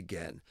on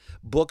again.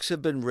 Books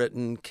have been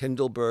written,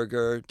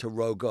 Kindleberger to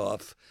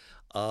Rogoff,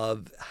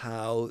 of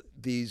how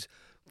these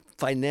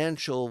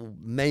financial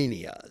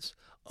manias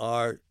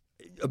are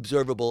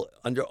observable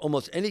under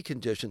almost any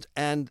conditions,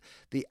 and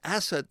the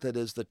asset that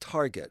is the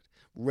target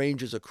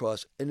ranges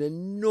across an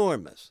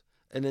enormous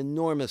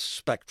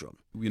spectrum.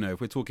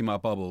 If we're talking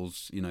about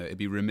bubbles, it'd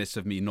be remiss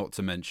of me not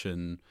to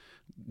mention,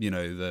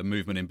 the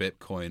movement in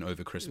Bitcoin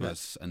over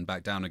Christmas and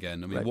back down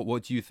again. I mean,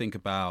 what do you think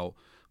about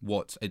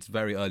it's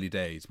very early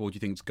days? What do you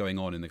think is going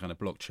on in the kind of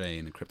blockchain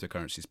and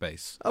cryptocurrency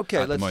space?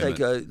 Okay,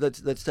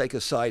 let's take a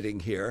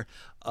siding here.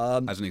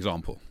 As an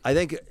example. I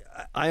think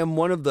I am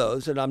one of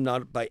those, and I'm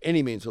not by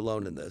any means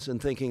alone in this, in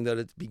thinking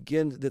that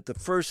that the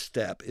first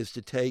step is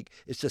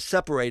to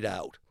separate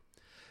out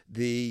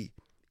the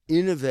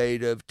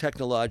innovative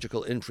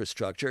technological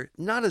infrastructure,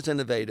 not as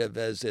innovative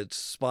as its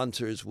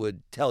sponsors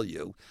would tell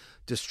you.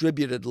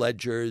 Distributed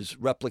ledgers,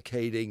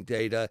 replicating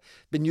data,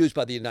 been used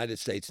by the United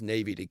States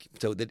Navy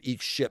so that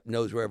each ship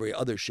knows where every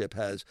other ship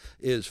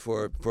is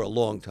for a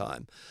long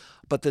time.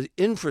 But the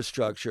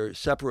infrastructure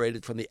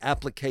separated from the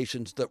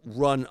applications that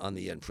run on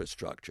the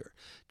infrastructure,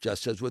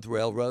 just as with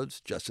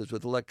railroads, just as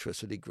with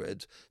electricity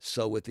grids,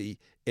 so with the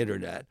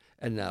internet,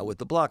 and now with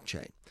the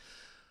blockchain.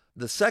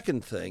 The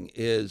second thing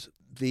is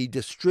the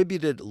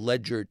distributed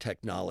ledger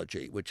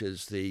technology, which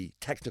is the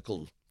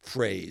technical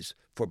phrase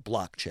for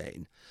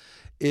blockchain,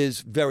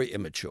 is very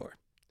immature.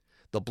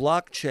 The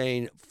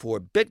blockchain for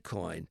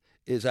Bitcoin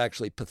is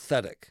actually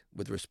pathetic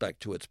with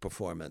respect to its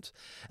performance.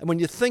 And when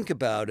you think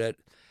about it,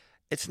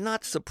 it's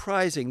not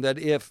surprising that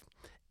if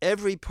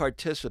every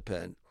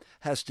participant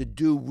has to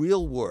do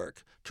real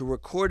work to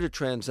record a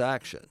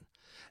transaction,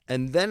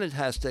 and then it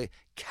has to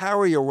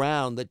carry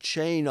around the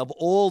chain of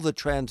all the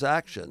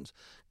transactions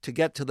to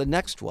get to the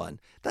next one,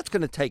 that's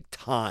going to take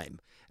time.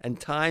 And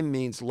time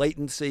means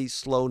latency,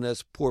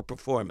 slowness, poor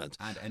performance.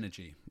 And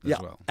energy as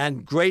well.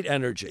 And great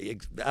energy,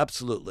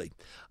 absolutely.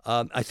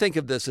 I think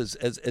of this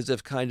as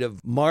if kind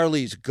of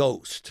Marley's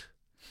ghost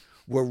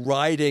were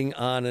riding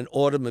on an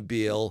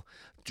automobile,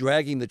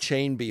 dragging the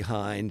chain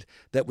behind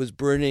that was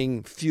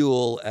burning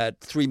fuel at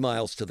 3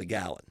 miles to the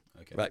gallon.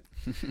 Okay. Right?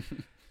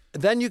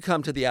 Then you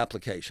come to the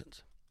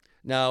applications.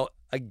 Now,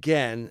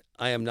 again,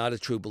 I am not a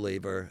true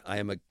believer. I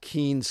am a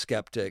keen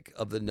skeptic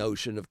of the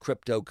notion of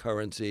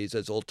cryptocurrencies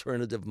as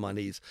alternative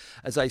monies.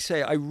 As I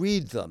say, I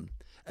read them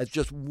as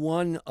just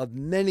one of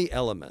many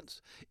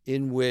elements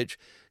in which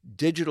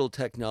digital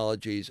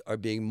technologies are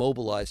being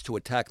mobilized to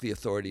attack the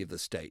authority of the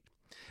state.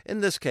 In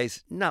this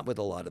case, not with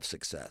a lot of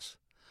success.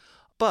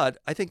 But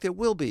I think there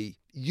will be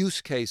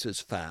use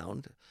cases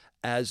found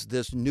as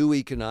this new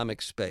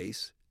economic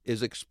space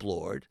is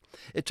explored.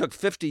 It took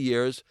 50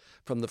 years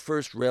from the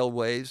first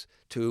railways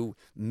to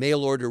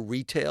mail-order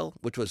retail,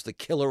 which was the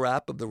killer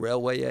app of the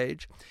railway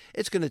age.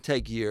 It's going to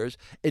take years.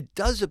 It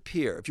does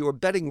appear, if you were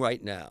betting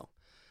right now,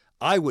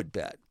 I would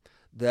bet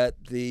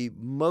that the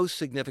most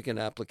significant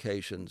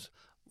applications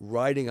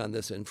riding on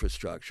this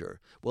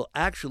infrastructure will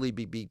actually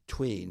be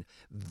between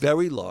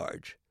very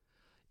large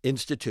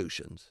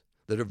institutions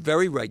that are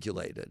very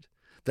regulated,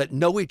 that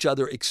know each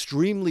other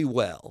extremely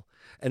well,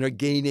 and are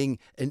gaining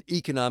an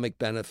economic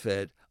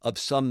benefit of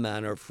some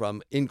manner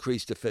from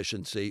increased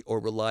efficiency or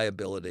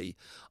reliability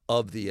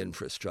of the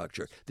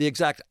infrastructure. The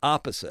exact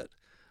opposite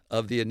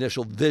of the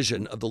initial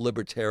vision of the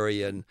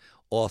libertarian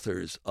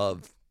authors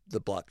of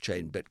the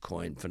blockchain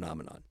Bitcoin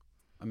phenomenon.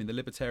 I mean, the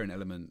libertarian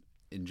element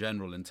in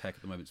general in tech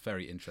at the moment is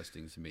very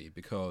interesting to me,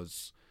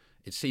 because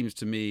it seems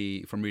to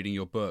me from reading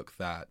your book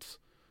that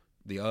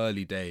the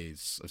early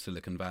days of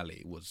Silicon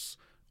Valley was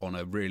on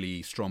a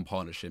really strong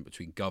partnership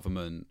between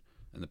government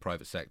and the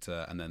private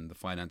sector, and then the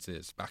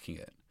finances backing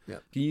it. Yeah.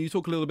 Can you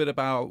talk a little bit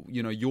about,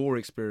 your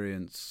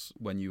experience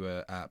when you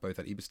were both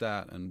at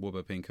Eberstadt and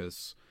Warburg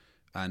Pincus,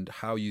 and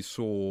how you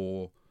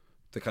saw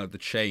the kind of the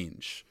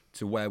change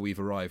to where we've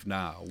arrived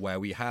now,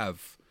 where we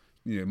have,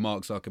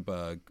 Mark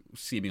Zuckerberg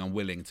seeming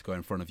unwilling to go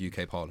in front of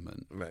UK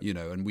Parliament, Right.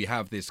 and we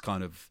have this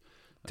kind of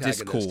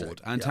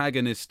Antagonistic,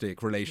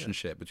 antagonistic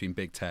relationship between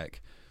big tech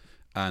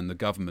and the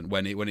government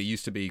when it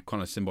used to be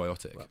kind of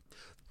symbiotic. Well,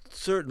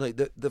 certainly,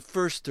 the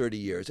first 30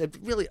 years, and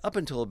really up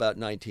until about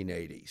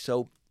 1980.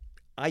 So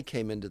I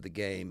came into the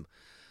game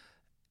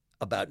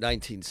about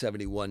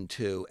 1971,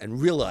 too,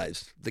 and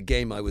realized the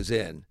game I was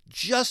in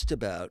just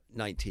about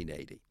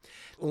 1980.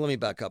 Well, let me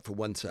back up for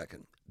 1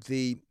 second.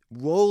 The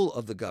role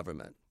of the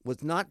government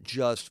was not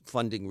just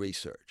funding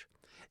research.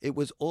 It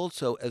was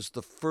also as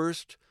the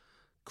first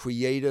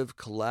creative,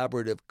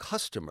 collaborative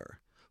customer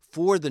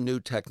for the new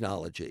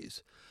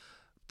technologies.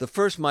 The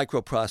first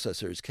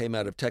microprocessors came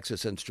out of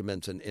Texas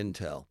Instruments and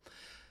Intel.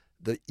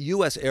 The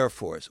U.S. Air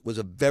Force was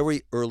a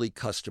very early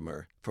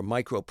customer for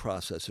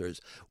microprocessors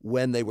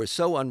when they were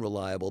so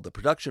unreliable, the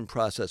production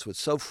process was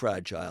so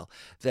fragile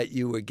that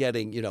you were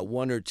getting,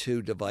 1 or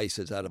 2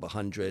 devices out of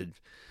 100,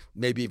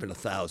 maybe even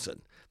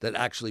 1,000 that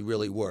actually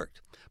really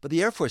worked. But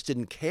the Air Force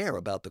didn't care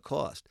about the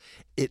cost.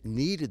 It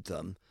needed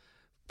them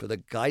for the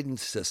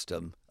guidance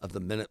system of the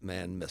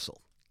Minuteman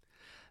missile.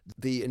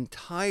 The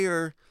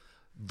entire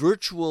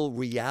virtual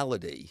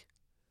reality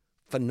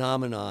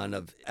phenomenon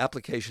of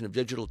application of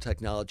digital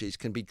technologies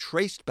can be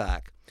traced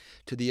back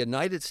to the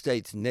United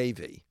States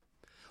Navy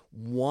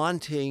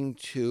wanting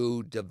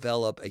to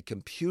develop a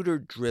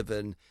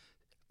computer-driven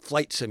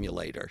flight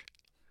simulator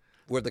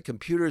where the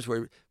computers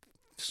were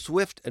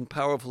swift and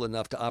powerful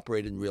enough to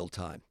operate in real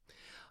time.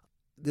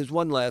 There's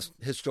one last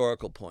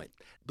historical point.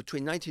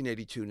 Between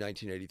 1982 and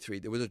 1983,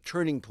 there was a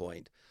turning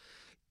point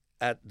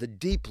at the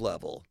deep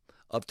level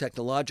of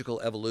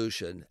technological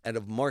evolution and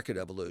of market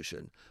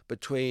evolution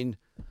between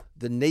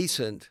the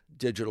nascent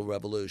digital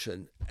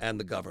revolution and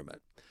the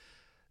government.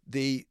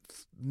 The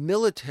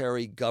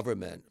military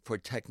government for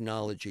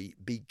technology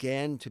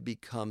began to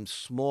become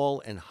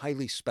small and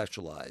highly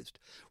specialized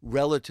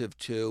relative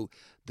to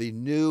the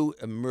new,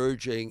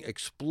 emerging,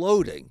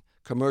 exploding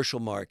commercial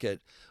market,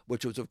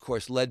 which was, of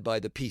course, led by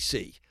the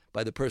PC,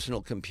 by the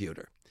personal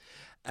computer.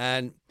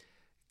 And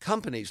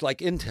companies like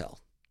Intel,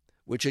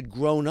 which had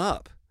grown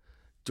up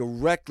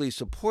directly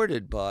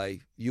supported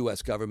by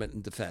U.S. government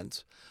and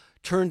defense,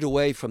 turned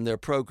away from their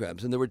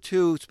programs. And there were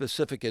 2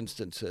 specific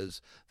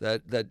instances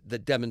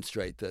that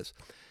demonstrate this.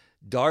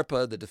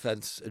 DARPA, the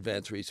Defense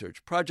Advanced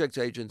Research Projects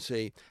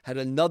Agency, had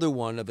another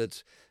one of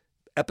its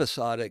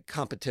episodic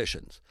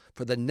competitions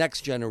for the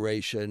next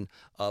generation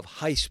of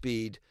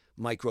high-speed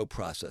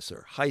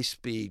microprocessor,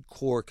 high-speed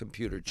core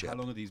computer chip. How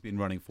long have these been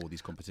running for,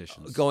 these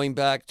competitions? Going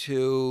back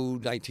to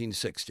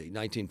 1959,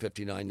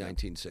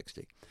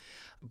 1960.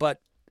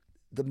 But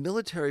the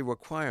military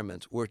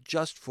requirements were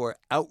just for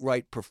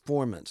outright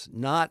performance,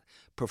 not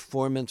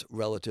performance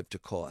relative to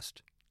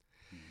cost.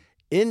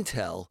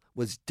 Intel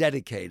was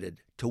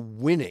dedicated to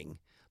winning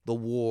the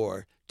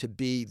war to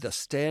be the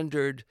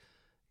standard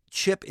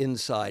chip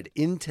inside,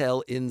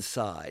 Intel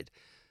inside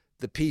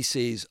the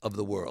PCs of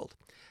the world.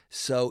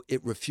 So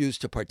it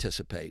refused to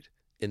participate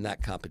in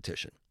that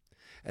competition.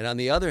 And on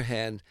the other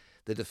hand,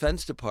 the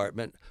Defense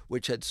Department,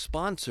 which had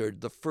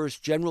sponsored the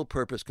first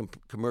general-purpose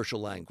commercial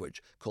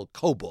language called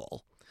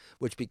COBOL,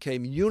 which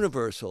became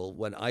universal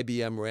when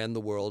IBM ran the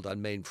world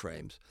on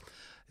mainframes,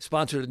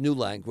 sponsored a new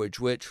language,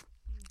 which,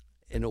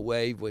 in a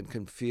way, one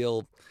can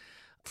feel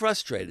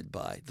frustrated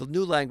by. The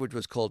new language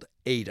was called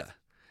Ada.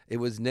 It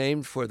was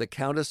named for the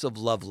Countess of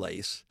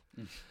Lovelace,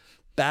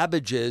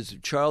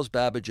 Charles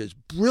Babbage's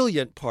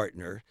brilliant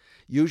partner,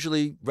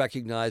 usually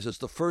recognized as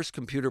the first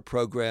computer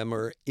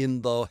programmer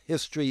in the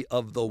history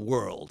of the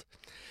world.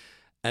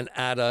 And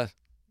Ada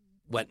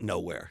went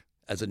nowhere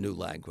as a new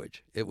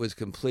language. It was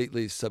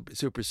completely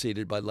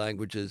superseded by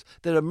languages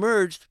that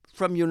emerged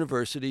from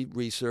university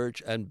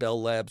research and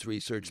Bell Labs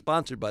research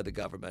sponsored by the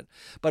government.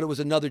 But it was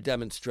another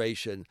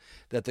demonstration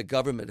that the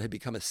government had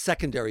become a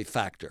secondary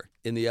factor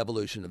in the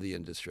evolution of the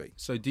industry.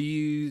 So do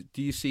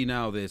you see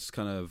now this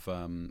kind of,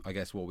 I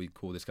guess what we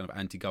call this kind of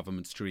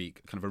anti-government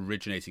streak kind of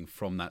originating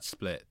from that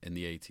split in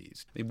the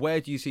 80s? I mean, where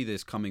do you see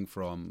this coming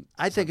from?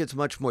 I think it's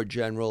much more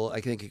general.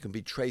 I think it can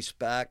be traced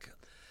back.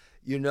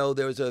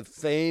 There was a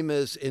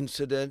famous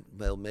incident,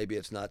 well, maybe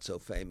it's not so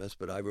famous,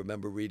 but I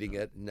remember reading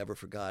it and never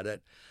forgot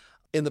it,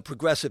 in the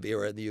progressive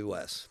era in the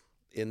U.S.,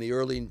 in the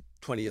early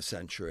 20th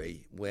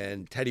century,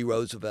 when Teddy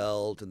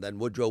Roosevelt and then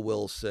Woodrow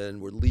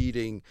Wilson were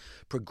leading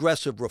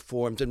progressive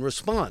reforms in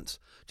response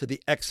to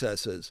the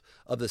excesses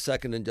of the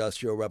Second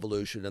Industrial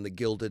Revolution and the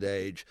Gilded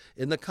Age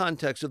in the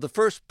context of the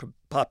first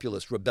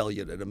populist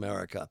rebellion in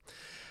America.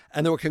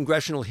 And there were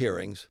congressional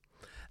hearings,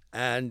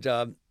 and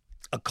a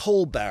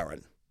coal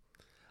baron,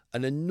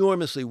 an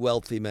enormously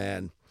wealthy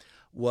man,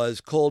 was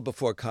called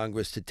before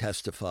Congress to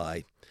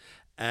testify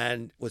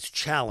and was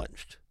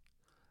challenged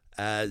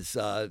as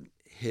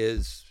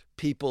his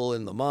people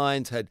in the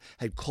mines had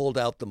called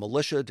out the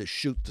militia to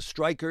shoot the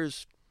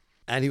strikers.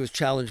 And he was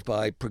challenged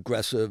by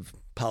progressive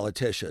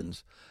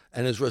politicians.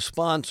 And his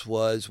response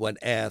was, when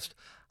asked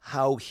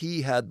how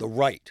he had the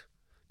right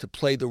to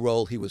play the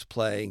role he was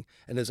playing,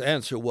 and his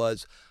answer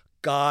was,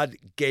 "God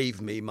gave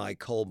me my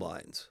coal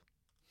mines."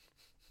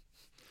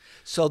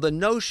 So the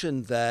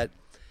notion that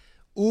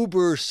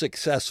uber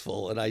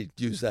successful, and I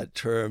use that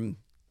term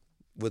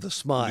with a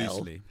smile,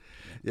 Loosely.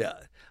 yeah,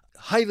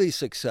 highly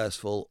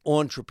successful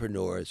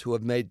entrepreneurs who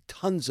have made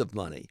tons of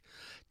money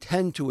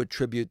tend to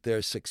attribute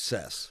their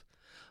success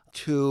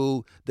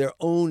to their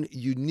own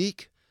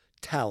unique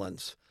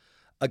talents,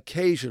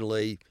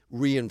 occasionally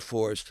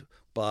reinforced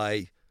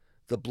by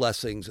the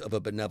blessings of a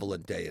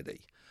benevolent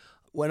deity.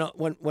 When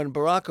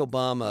Barack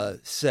Obama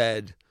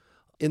said,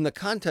 in the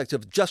context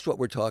of just what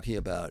we're talking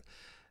about,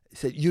 he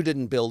said, "You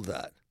didn't build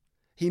that,"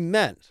 he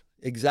meant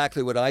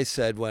exactly what I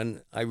said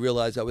when I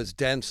realized I was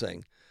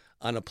dancing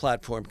on a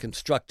platform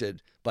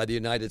constructed by the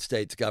United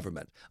States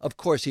government. Of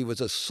course, he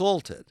was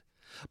assaulted.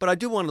 But I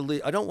don't want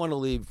to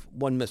leave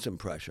one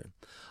misimpression.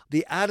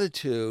 The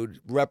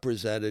attitude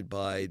represented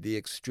by the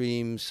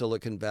extreme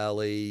Silicon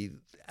Valley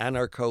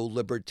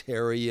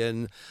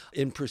anarcho-libertarian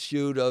in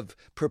pursuit of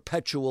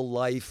perpetual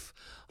life,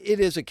 it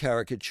is a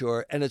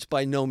caricature, and it's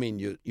by no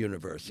means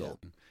universal.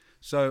 Yeah.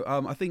 So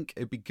I think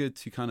it'd be good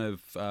to kind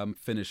of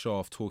finish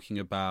off talking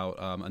about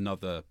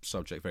another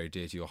subject very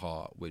dear to your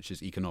heart, which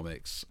is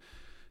economics.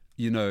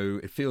 You know,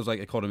 it feels like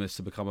economists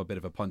have become a bit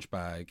of a punch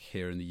bag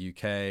here in the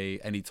UK.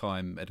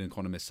 Anytime an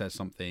economist says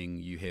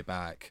something, you hear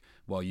back,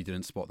 well, you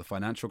didn't spot the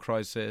financial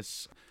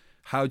crisis.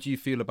 How do you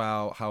feel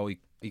about how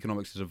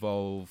economics has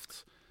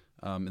evolved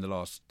in the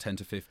last 10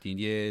 to 15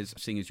 years,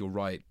 seeing as you're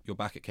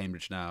back at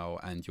Cambridge now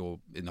and you're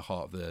in the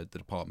heart of the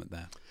department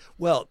there?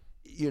 Well,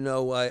 you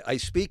know, I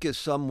speak as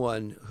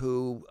someone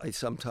who I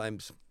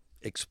sometimes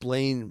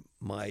explain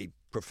my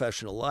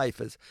professional life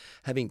as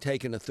having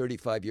taken a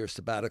 35-year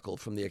sabbatical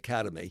from the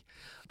academy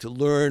to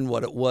learn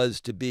what it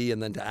was to be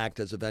and then to act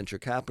as a venture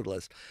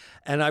capitalist.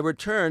 And I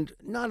returned,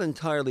 not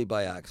entirely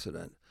by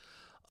accident,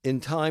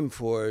 in time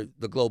for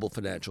the global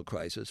financial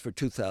crisis, for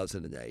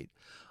 2008,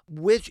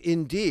 which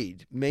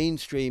indeed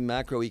mainstream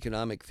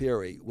macroeconomic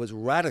theory was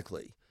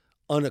radically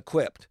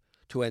unequipped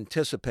to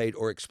anticipate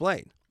or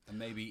explain. And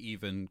maybe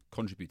even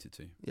contributed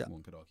to,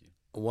 one could argue.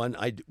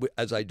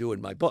 As I do in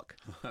my book.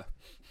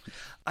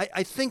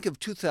 I think of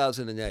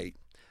 2008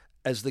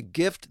 as the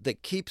gift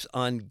that keeps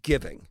on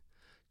giving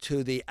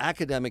to the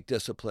academic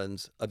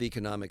disciplines of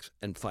economics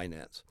and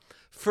finance.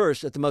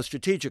 First, at the most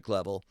strategic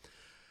level,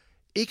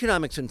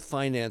 economics and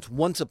finance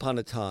once upon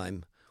a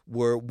time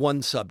were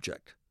one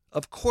subject.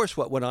 Of course,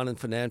 what went on in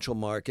financial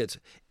markets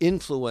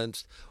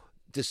influenced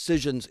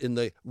decisions in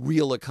the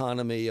real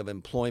economy of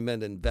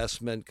employment,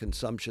 investment,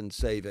 consumption,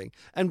 saving,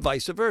 and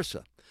vice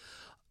versa.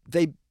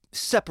 They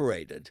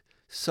separated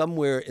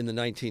somewhere in the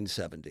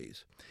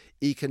 1970s.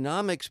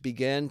 Economics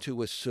began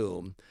to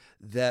assume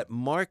that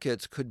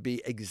markets could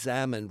be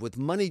examined with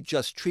money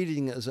just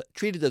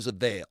treated as a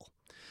veil.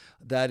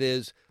 That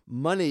is,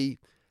 money,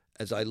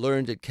 as I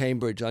learned at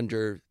Cambridge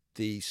under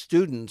the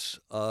students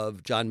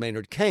of John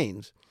Maynard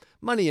Keynes,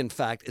 money, in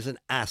fact, is an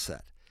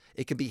asset.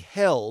 It can be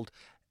held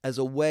as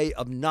a way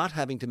of not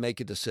having to make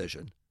a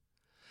decision,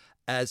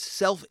 as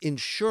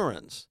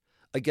self-insurance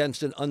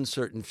against an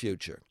uncertain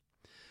future.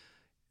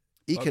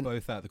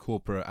 Both at the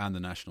corporate and the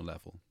national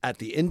level. At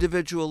the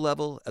individual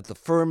level, at the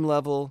firm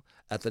level,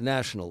 at the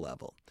national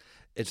level.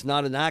 It's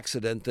not an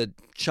accident that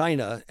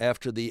China,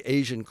 after the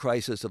Asian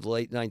crisis of the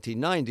late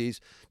 1990s,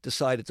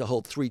 decided to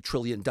hold $3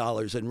 trillion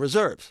in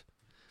reserves.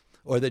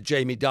 Or that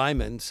Jamie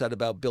Dimon set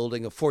about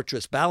building a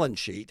fortress balance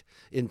sheet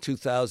in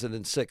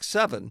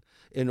 2006-07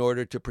 in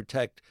order to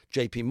protect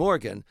J.P.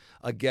 Morgan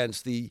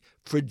against the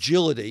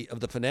fragility of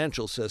the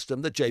financial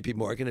system that J.P.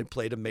 Morgan had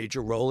played a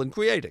major role in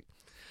creating.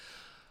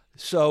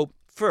 So,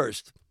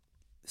 first,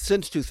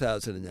 since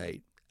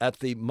 2008, at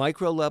the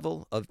micro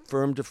level of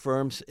firm to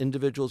firms,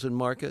 individuals and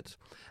markets,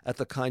 at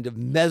the kind of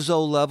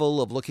meso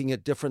level of looking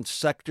at different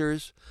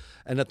sectors,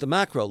 and at the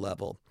macro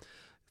level,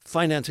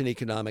 finance and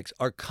economics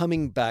are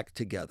coming back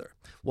together.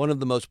 One of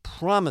the most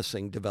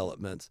promising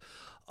developments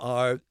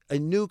are a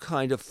new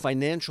kind of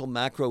financial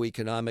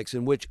macroeconomics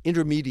in which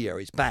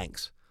intermediaries,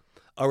 banks,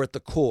 are at the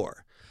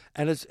core.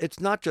 And it's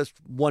not just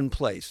one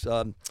place.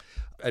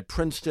 At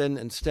Princeton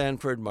and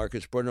Stanford,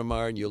 Marcus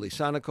Brunnermeyer and Yuli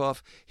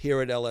Sanikoff.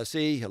 Here at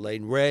LSE,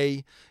 Helene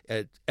Ray.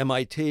 At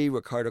MIT,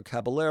 Ricardo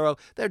Caballero.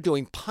 They're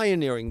doing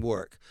pioneering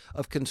work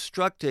of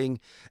constructing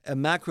a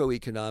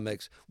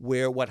macroeconomics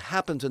where what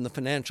happens in the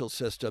financial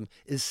system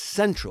is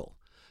central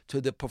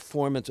to the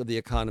performance of the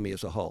economy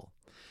as a whole.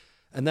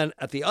 And then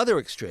at the other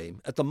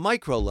extreme, at the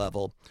micro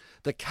level,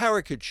 the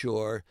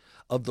caricature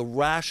of the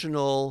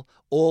rational,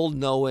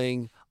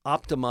 all-knowing,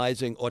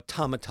 optimizing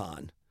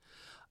automaton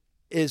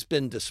has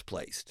been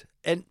displaced.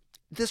 And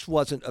this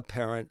wasn't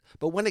apparent,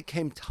 but when it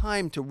came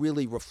time to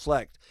really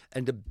reflect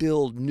and to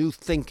build new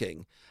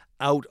thinking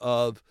out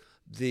of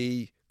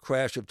the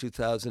crash of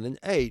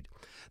 2008,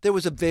 there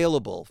was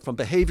available from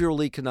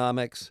behavioral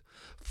economics,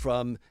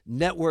 from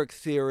network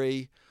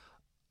theory,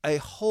 a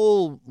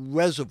whole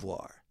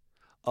reservoir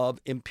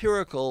of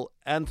empirical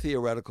and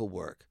theoretical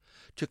work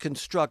to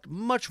construct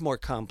much more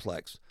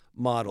complex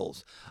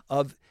models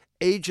of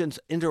agents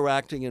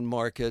interacting in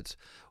markets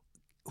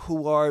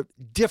who are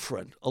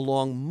different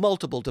along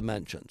multiple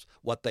dimensions: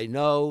 what they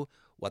know,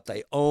 what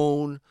they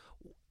own,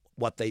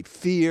 what they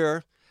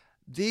fear.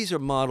 These are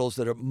models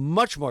that are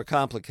much more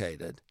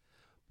complicated,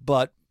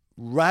 but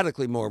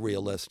radically more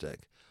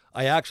realistic.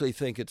 I actually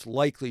think it's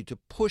likely to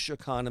push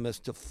economists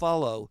to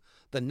follow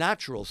the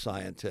natural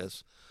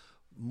scientists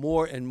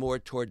more and more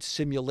towards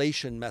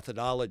simulation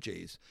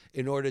methodologies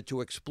in order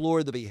to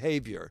explore the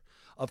behavior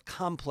of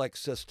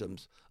complex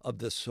systems of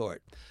this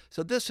sort.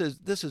 So this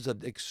is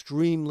an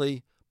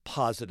extremely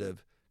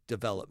positive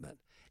development.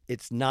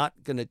 It's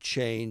not going to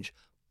change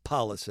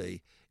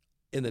policy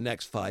in the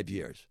next 5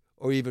 years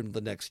or even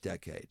the next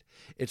decade.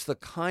 It's the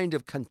kind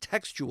of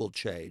contextual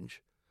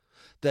change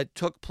that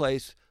took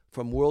place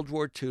from World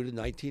War II to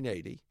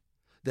 1980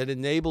 that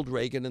enabled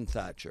Reagan and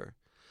Thatcher,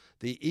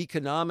 the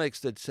economics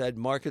that said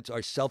markets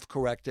are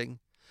self-correcting,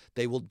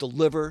 they will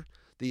deliver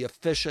the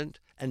efficient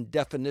and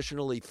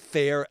definitionally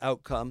fair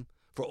outcome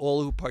for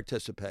all who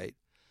participate.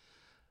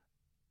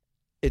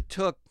 It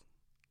took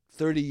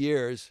 30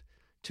 years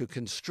to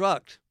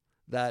construct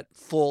that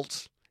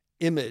false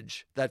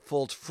image, that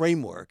false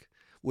framework,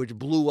 which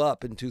blew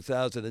up in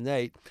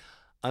 2008.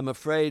 I'm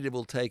afraid it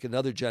will take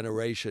another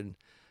generation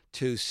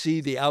to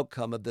see the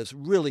outcome of this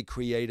really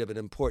creative and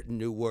important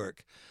new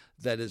work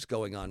that is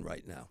going on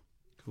right now.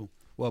 Cool.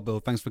 Well, Bill,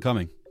 thanks for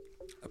coming.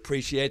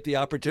 Appreciate the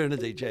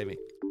opportunity, Jamie.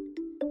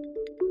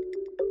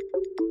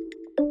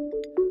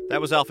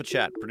 That was Alpha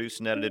Chat, produced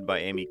and edited by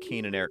Amy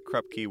Keene and Eric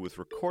Krupke, with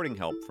recording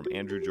help from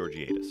Andrew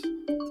Georgiadis.